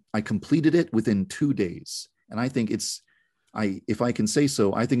 I completed it within 2 days. And I think if I can say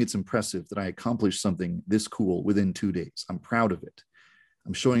so, I think it's impressive that I accomplished something this cool within 2 days. I'm proud of it.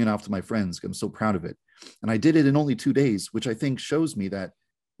 I'm showing it off to my friends. I'm so proud of it. And I did it in only 2 days, which I think shows me that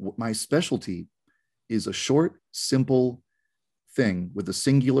my specialty is a short, simple thing with a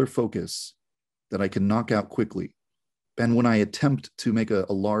singular focus that I can knock out quickly. And when I attempt to make a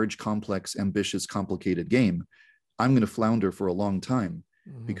large, complex, ambitious, complicated game, I'm going to flounder for a long time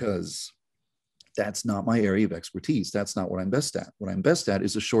because that's not my area of expertise. That's not what I'm best at. What I'm best at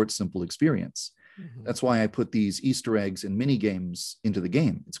is a short, simple experience. That's why I put these Easter eggs and mini games into the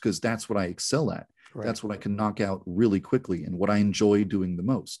game. It's because that's what I excel at. Right. That's what I can knock out really quickly and what I enjoy doing the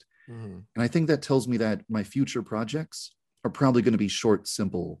most. And I think that tells me that my future projects are probably going to be short,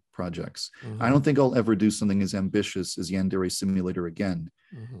 simple projects. I don't think I'll ever do something as ambitious as Yandere Simulator again,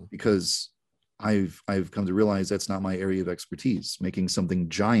 because I've come to realize that's not my area of expertise. Making something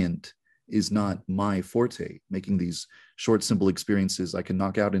giant is not my forte. Making these short, simple experiences I can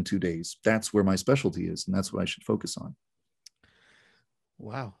knock out in 2 days, that's where my specialty is, and that's what I should focus on.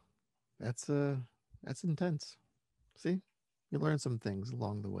 Wow. That's intense. See? You learn some things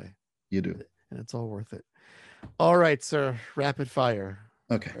along the way. You do. And it's all worth it. All right, sir. Rapid fire.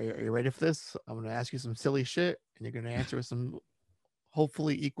 Okay. Are you ready for this? I'm going to ask you some silly shit, and you're going to answer with some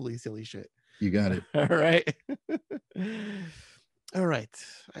hopefully equally silly shit. You got it. All right. All right.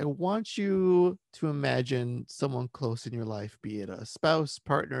 I want you to imagine someone close in your life, be it a spouse,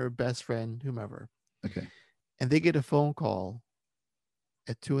 partner, best friend, whomever, Okay. and they get a phone call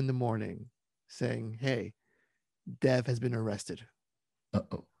at 2 a.m. saying, "Hey, Dev has been arrested."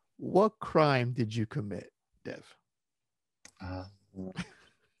 Uh-oh. What crime did you commit, Dev? Uh,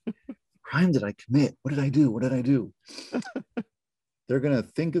 Crime did I commit? What did I do? What did I do? They're going to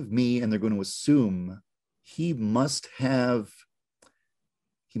think of me and they're going to assume he must have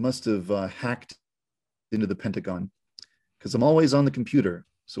hacked into the Pentagon because I'm always on the computer.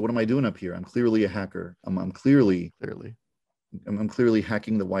 So what am I doing up here? I'm clearly a hacker. I'm clearly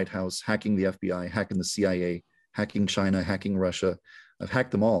hacking the White House, hacking the FBI, hacking the CIA, hacking China, hacking Russia. I've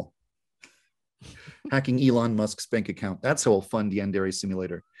hacked them all. Hacking Elon Musk's bank account. That's how I'll fund Yandere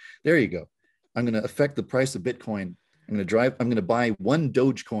Simulator. There you go. I'm going to affect the price of Bitcoin. I'm going to buy one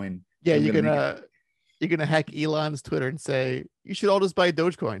Dogecoin. Yeah, you're gonna hack Elon's Twitter and say you should all just buy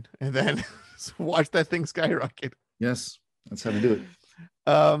Dogecoin and then watch that thing skyrocket. Yes, that's how to do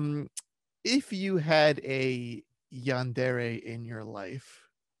it. If you had a Yandere in your life,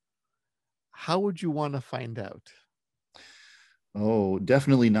 how would you want to find out? Oh,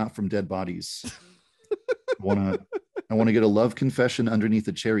 definitely not from dead bodies. I want to get a love confession underneath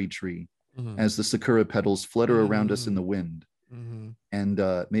a cherry tree as the sakura petals flutter around us in the wind. And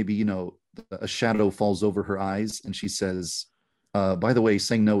maybe, a shadow falls over her eyes and she says, by the way,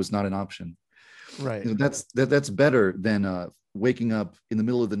 saying no is not an option. Right. That's better than waking up in the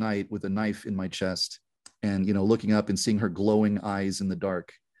middle of the night with a knife in my chest and, looking up and seeing her glowing eyes in the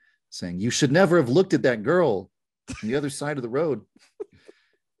dark saying, you should never have looked at that girl on the other side of the road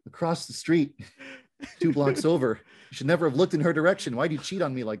across the street 2 blocks over. You should never have looked in her direction. Why do you cheat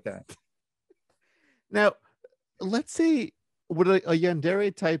on me like that? Now, let's say, would a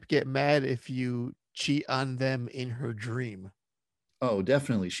Yandere type get mad if you cheat on them in her dream? Oh,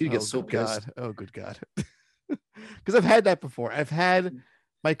 definitely. She'd get so pissed. God. Oh, good God. Because I've had that before. I've had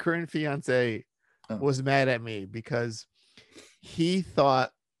my current fiance was mad at me because he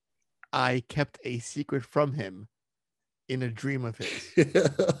thought I kept a secret from him in a dream of his.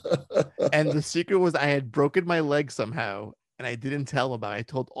 And the secret was I had broken my leg somehow and I didn't tell him about it. I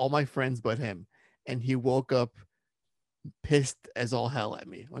told all my friends but him. And he woke up pissed as all hell at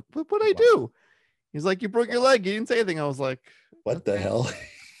me. Like, what'd I do? He's like, you broke your leg. You didn't say anything. I was like, what the hell?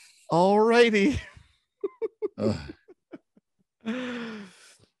 All righty.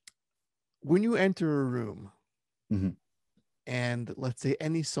 When you enter a room and let's say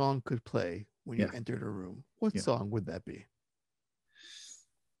any song could play when you entered a room, what song would that be?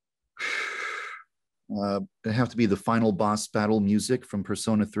 It'd have to be the final boss battle music from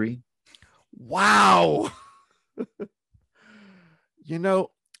Persona 3. Wow.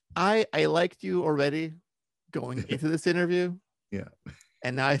 I liked you already going into this interview. Yeah.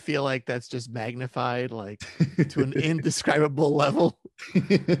 And now I feel like that's just magnified like to an indescribable level.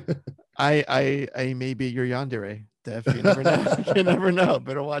 I may be your Yandere, Dev. You never know. You never know.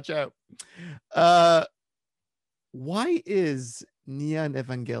 Better watch out. Why is Neon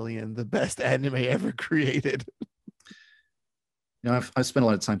Evangelion the best anime ever created? I've spent a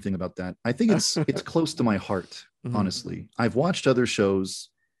lot of time thinking about that. I think it's close to my heart, honestly. I've watched other shows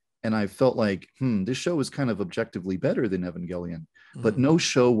and I felt like, this show is kind of objectively better than Evangelion, but no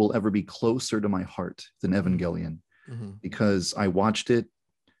show will ever be closer to my heart than Evangelion because I watched it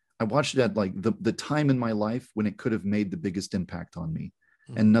at like the time in my life when it could have made the biggest impact on me.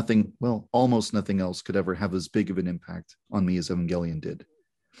 And almost nothing else could ever have as big of an impact on me as Evangelion did.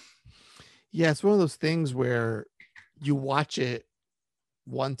 Yeah, it's one of those things where you watch it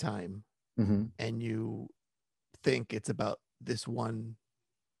one time and you think it's about this one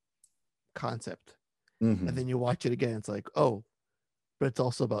concept. And then you watch it again. It's like, oh, but it's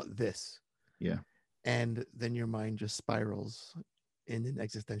also about this. Yeah. And then your mind just spirals in an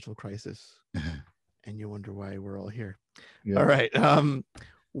existential crisis. And you wonder why we're all here. Yeah. All right.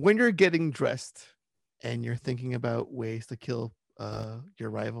 When you're getting dressed and you're thinking about ways to kill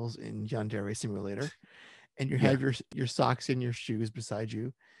your rivals in Yandere Simulator, and you have your socks and your shoes beside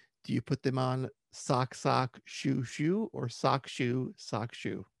you, do you put them on sock, shoe, or sock, shoe?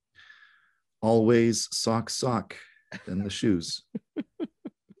 Always sock, then the shoes.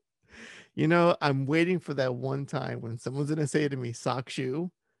 I'm waiting for that one time when someone's going to say to me, sock,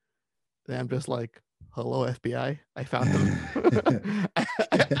 shoe. Then I'm just like, hello, FBI. I found them.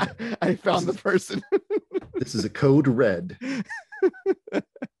 I found the person. This is a code red.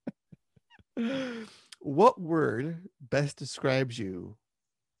 What word best describes you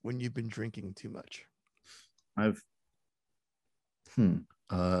when you've been drinking too much? Hmm.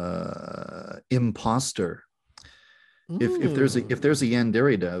 Imposter. If there's a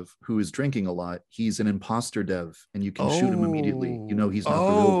Yandere dev who is drinking a lot, he's an imposter dev, and you can shoot him immediately. You know Oh, he's not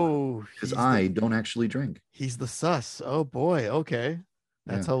the real one oh, because I don't actually drink. he's the sus. Oh boy. Okay.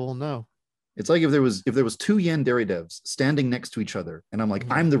 That's Yeah. how we'll know. It's like if there was two Yandere devs standing next to each other, and I'm like,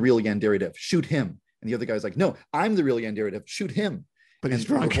 Mhm. I'm the real Yandere dev, shoot him. And the other guy's like, no, I'm the real Yandere dev, shoot him. But he's And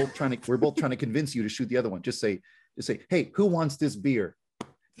we're drunk. both trying to we're both trying to convince you to shoot the other one. Just say, hey, who wants this beer?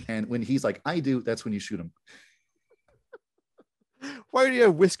 And when he's like, I do, that's when you shoot him. Why do you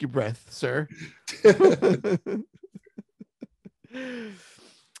have whiskey breath, sir?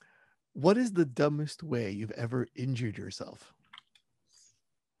 What is the dumbest way you've ever injured yourself?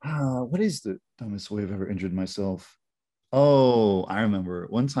 What is the dumbest way I've ever injured myself? Oh, I remember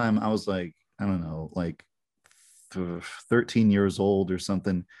one time I was like, I don't know, like 13 years old or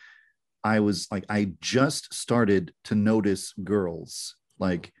something. I was like, I just started to notice girls.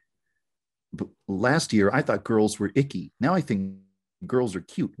 Like last year, I thought girls were icky. Now I think girls are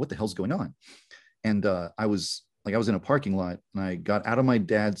cute. What the hell's going on? And I was in a parking lot and I got out of my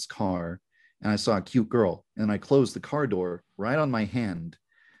dad's car and I saw a cute girl and I closed the car door right on my hand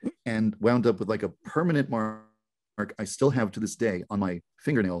and wound up with like a permanent mark I still have to this day on my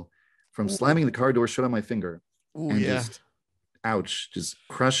fingernail from Ooh, slamming the car door shut on my finger ooh, and yeah. just ouch, just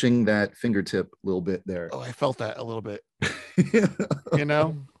crushing that fingertip a little bit there. Oh, I felt that a little bit. Yeah. You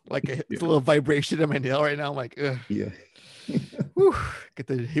know, like it's a little vibration in my nail right now. I'm like, ugh. Yeah. Whew, get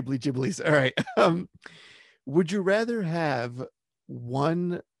the hibbly jibblies. All right. Would you rather have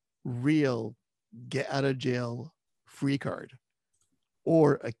one real get out of jail free card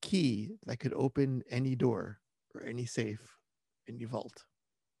or a key that could open any door or any safe, any vault,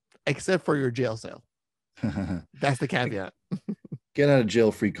 except for your jail cell? That's the caveat. Get out of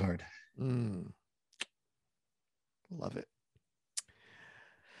jail free card. Mm, love it.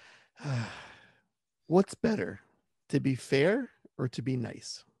 What's better, to be fair or to be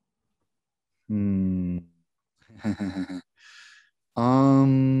nice? Hmm.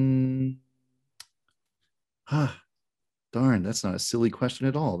 um Darn, that's not a silly question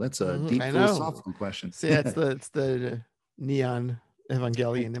at all. That's a deep I know. philosophical question. See, it's the neon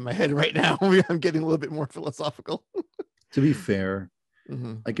Evangelion in my head right now. I'm getting a little bit more philosophical. To be fair,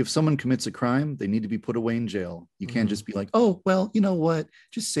 Mm-hmm. like if someone commits a crime, they need to be put away in jail. You can't Mm-hmm. just be like, oh, well, you know what?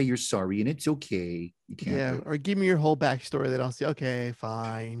 Just say you're sorry and it's okay. You can't Yeah, do it. or give me your whole backstory that I'll say, okay,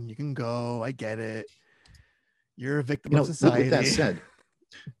 fine, you can go. I get it. You're a victim You of know, with that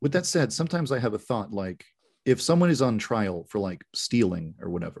society. said, sometimes I have a thought like if someone is on trial for like stealing or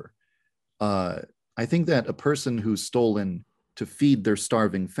whatever, uh, I think that a person who's stolen to feed their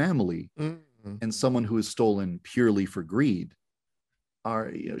starving family Mm-hmm. and someone who is stolen purely for greed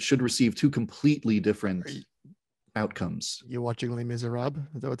should receive two completely Are different outcomes. you watching Les Miserables?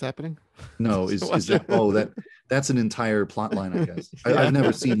 Is that what's happening? No, is that that's an entire plot line, I guess. Yeah. I've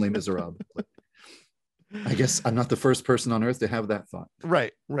never seen Les Miserables, but I guess I'm not the first person on earth to have that thought.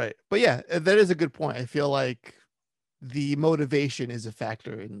 Right, right. But yeah, that is a good point. I feel like the motivation is a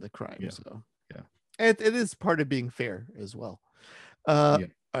factor in the crime. Yeah, So yeah, it is part of being fair as well. Uh, yeah.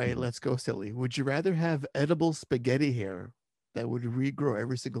 all right, Mhm. let's go silly. Would you rather have edible spaghetti hair that would regrow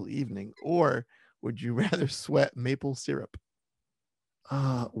every single evening, or would you rather sweat maple syrup?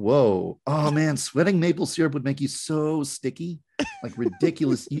 Whoa. Oh man, sweating maple syrup would make you so sticky, like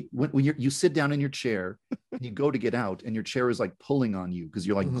ridiculous. When you sit down in your chair and you go to get out, and your chair is like pulling on you because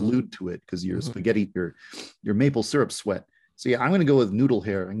you're like Mm-hmm. glued to it because your Mm-hmm. spaghetti, your maple syrup sweat. So yeah, I'm gonna go with noodle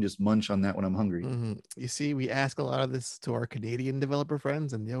hair. I can just munch on that when I'm hungry. Mm-hmm. You see, we ask a lot of this to our Canadian developer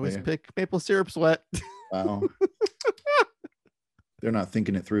friends, and they Oh, always yeah. pick maple syrup sweat. Wow. They're not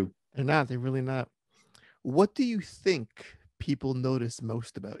thinking it through. They're not. They're really not. What do you think people notice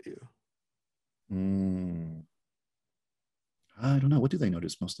most about you? Hmm. I don't know. What do they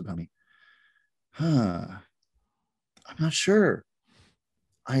notice most about me? Huh. I'm not sure.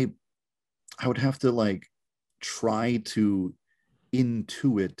 I I would have to like try to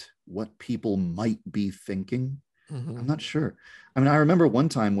intuit what people might be thinking. Mm-hmm. I'm not sure. I mean, I remember one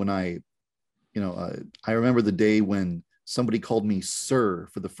time when I remember the day when somebody called me sir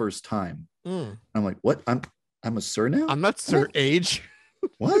for the first time. Mm. I'm like, what? I'm a sir now? I'm not Sir What? Age.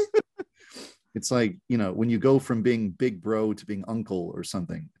 What? It's like, when you go from being big bro to being uncle or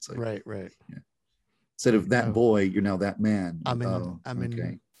something. It's like, Right, right. yeah. Instead There of you that go. boy, you're now that man. I'm Like, in. oh, I'm in.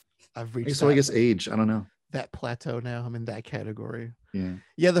 okay. I've reached So I that guess age. I don't know. that plateau now. I'm in that category. Yeah.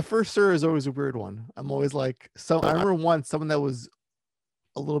 Yeah, the first sir is always a weird one. I'm always like, so I remember once someone that was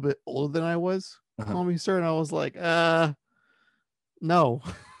a little bit older than I was Uh-huh. called me sir, and I was like, no.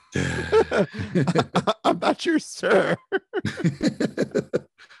 I'm not your sir. I'm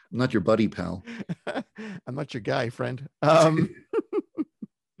not your buddy, pal. I'm not your guy, friend.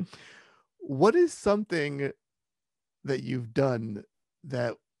 What is something that you've done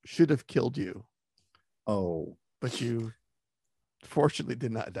that should have killed you, Oh, but you fortunately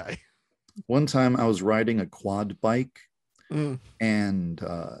did not die? one time I was riding a quad bike Mm. and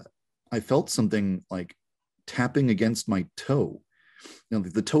I felt something like tapping against my toe,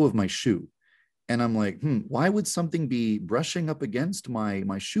 the toe of my shoe. And I'm like, why would something be brushing up against my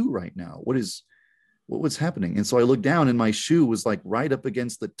shoe right now? What was happening? And so I looked down and my shoe was like right up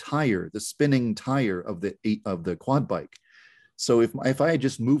against the tire, the spinning tire of the quad bike. So if I had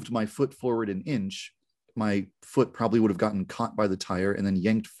just moved my foot forward an inch, my foot probably would have gotten caught by the tire and then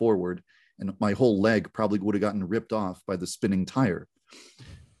yanked forward, and my whole leg probably would have gotten ripped off by the spinning tire.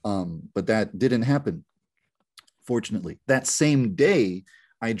 But that didn't happen, fortunately. That same day,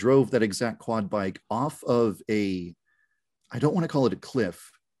 I drove that exact quad bike off of I don't want to call it a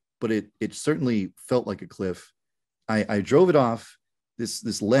cliff, but it certainly felt like a cliff. I drove it off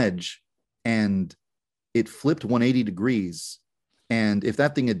this ledge, and it flipped 180 degrees. And if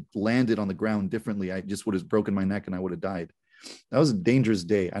that thing had landed on the ground differently, I just would have broken my neck and I would have died. That was a dangerous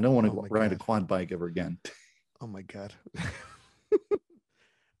day. I don't want to ride a quad bike ever again. Oh my God.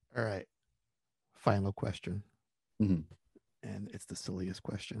 All right. Final question. Mm-hmm. And it's the silliest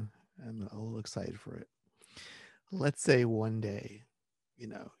question. I'm a little excited for it. Let's say one day, you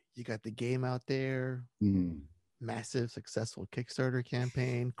got the game out there, massive successful Kickstarter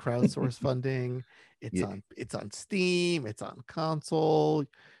campaign, crowdsource funding. It's on Steam, it's on console.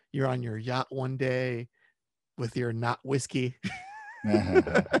 You're on your yacht one day with your not whiskey.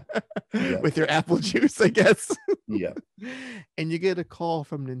 With your apple juice, I guess. Yeah. And you get a call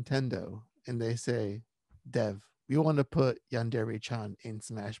from Nintendo and they say, Dev, we want to put Yandere-chan in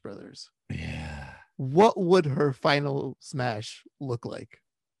Smash Brothers. Yeah. What would her final Smash look like?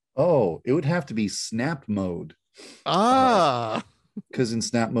 Oh, it would have to be snap mode. Because in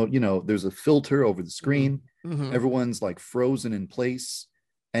snap mode, there's a filter over the screen. Mm-hmm. Everyone's like frozen in place,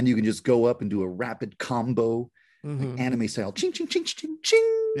 and you can just go up and do a rapid combo, like anime style, ching ching ching ching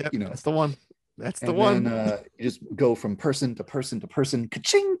ching. Yep, that's the one. That's the one. Then you just go from person to person to person,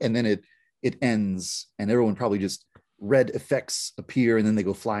 ka-ching, and then it ends, and everyone probably just red effects appear, and then they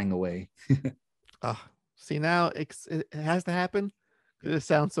go flying away. See, now it has to happen. It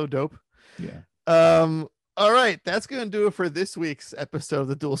sounds so dope. Yeah. All right, that's going to do it for this week's episode of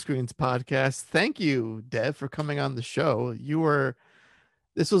the Dual Screens podcast. Thank you, Dev, for coming on the show.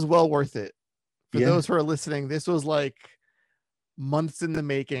 This was well worth it. For those who are listening, this was like months in the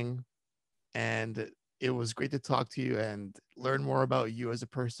making, and it was great to talk to you and learn more about you as a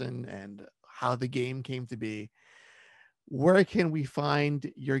person and how the game came to be. Where can we find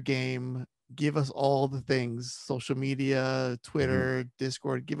your game? Give us all the things: social media, Twitter,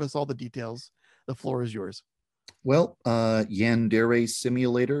 Discord. Give us all the details. The floor is yours. Well,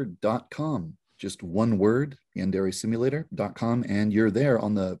 YandereSimulator.com. Just one word, YandereSimulator.com, and you're there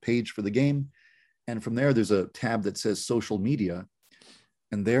on the page for the game. And from there, there's a tab that says social media.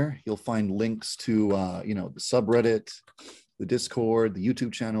 And there you'll find links to, the subreddit, the Discord, the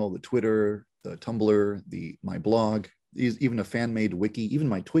YouTube channel, the Twitter, the Tumblr, my blog, even a fan-made wiki, even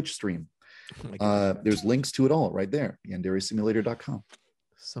my Twitch stream. There's links to it all right there, YandereSimulator.com.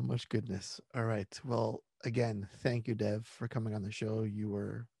 So much goodness. All right. Well, again, thank you, Dev, for coming on the show. You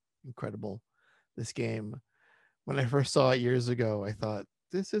were incredible. This game, when I first saw it years ago, I thought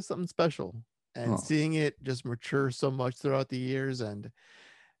this is something special. And seeing it just mature so much throughout the years, and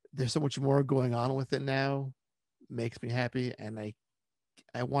there's so much more going on with it now, makes me happy. And I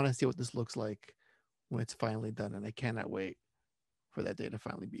want to see what this looks like when it's finally done. And I cannot wait for that day to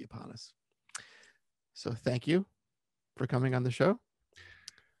finally be upon us. So thank you for coming on the show.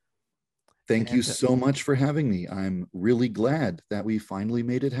 Thank you so much for having me. I'm really glad that we finally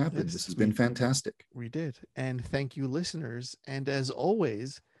made it happen. This has been fantastic. We did. And thank you, listeners. And as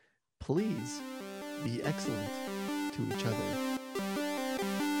always, please be excellent to each other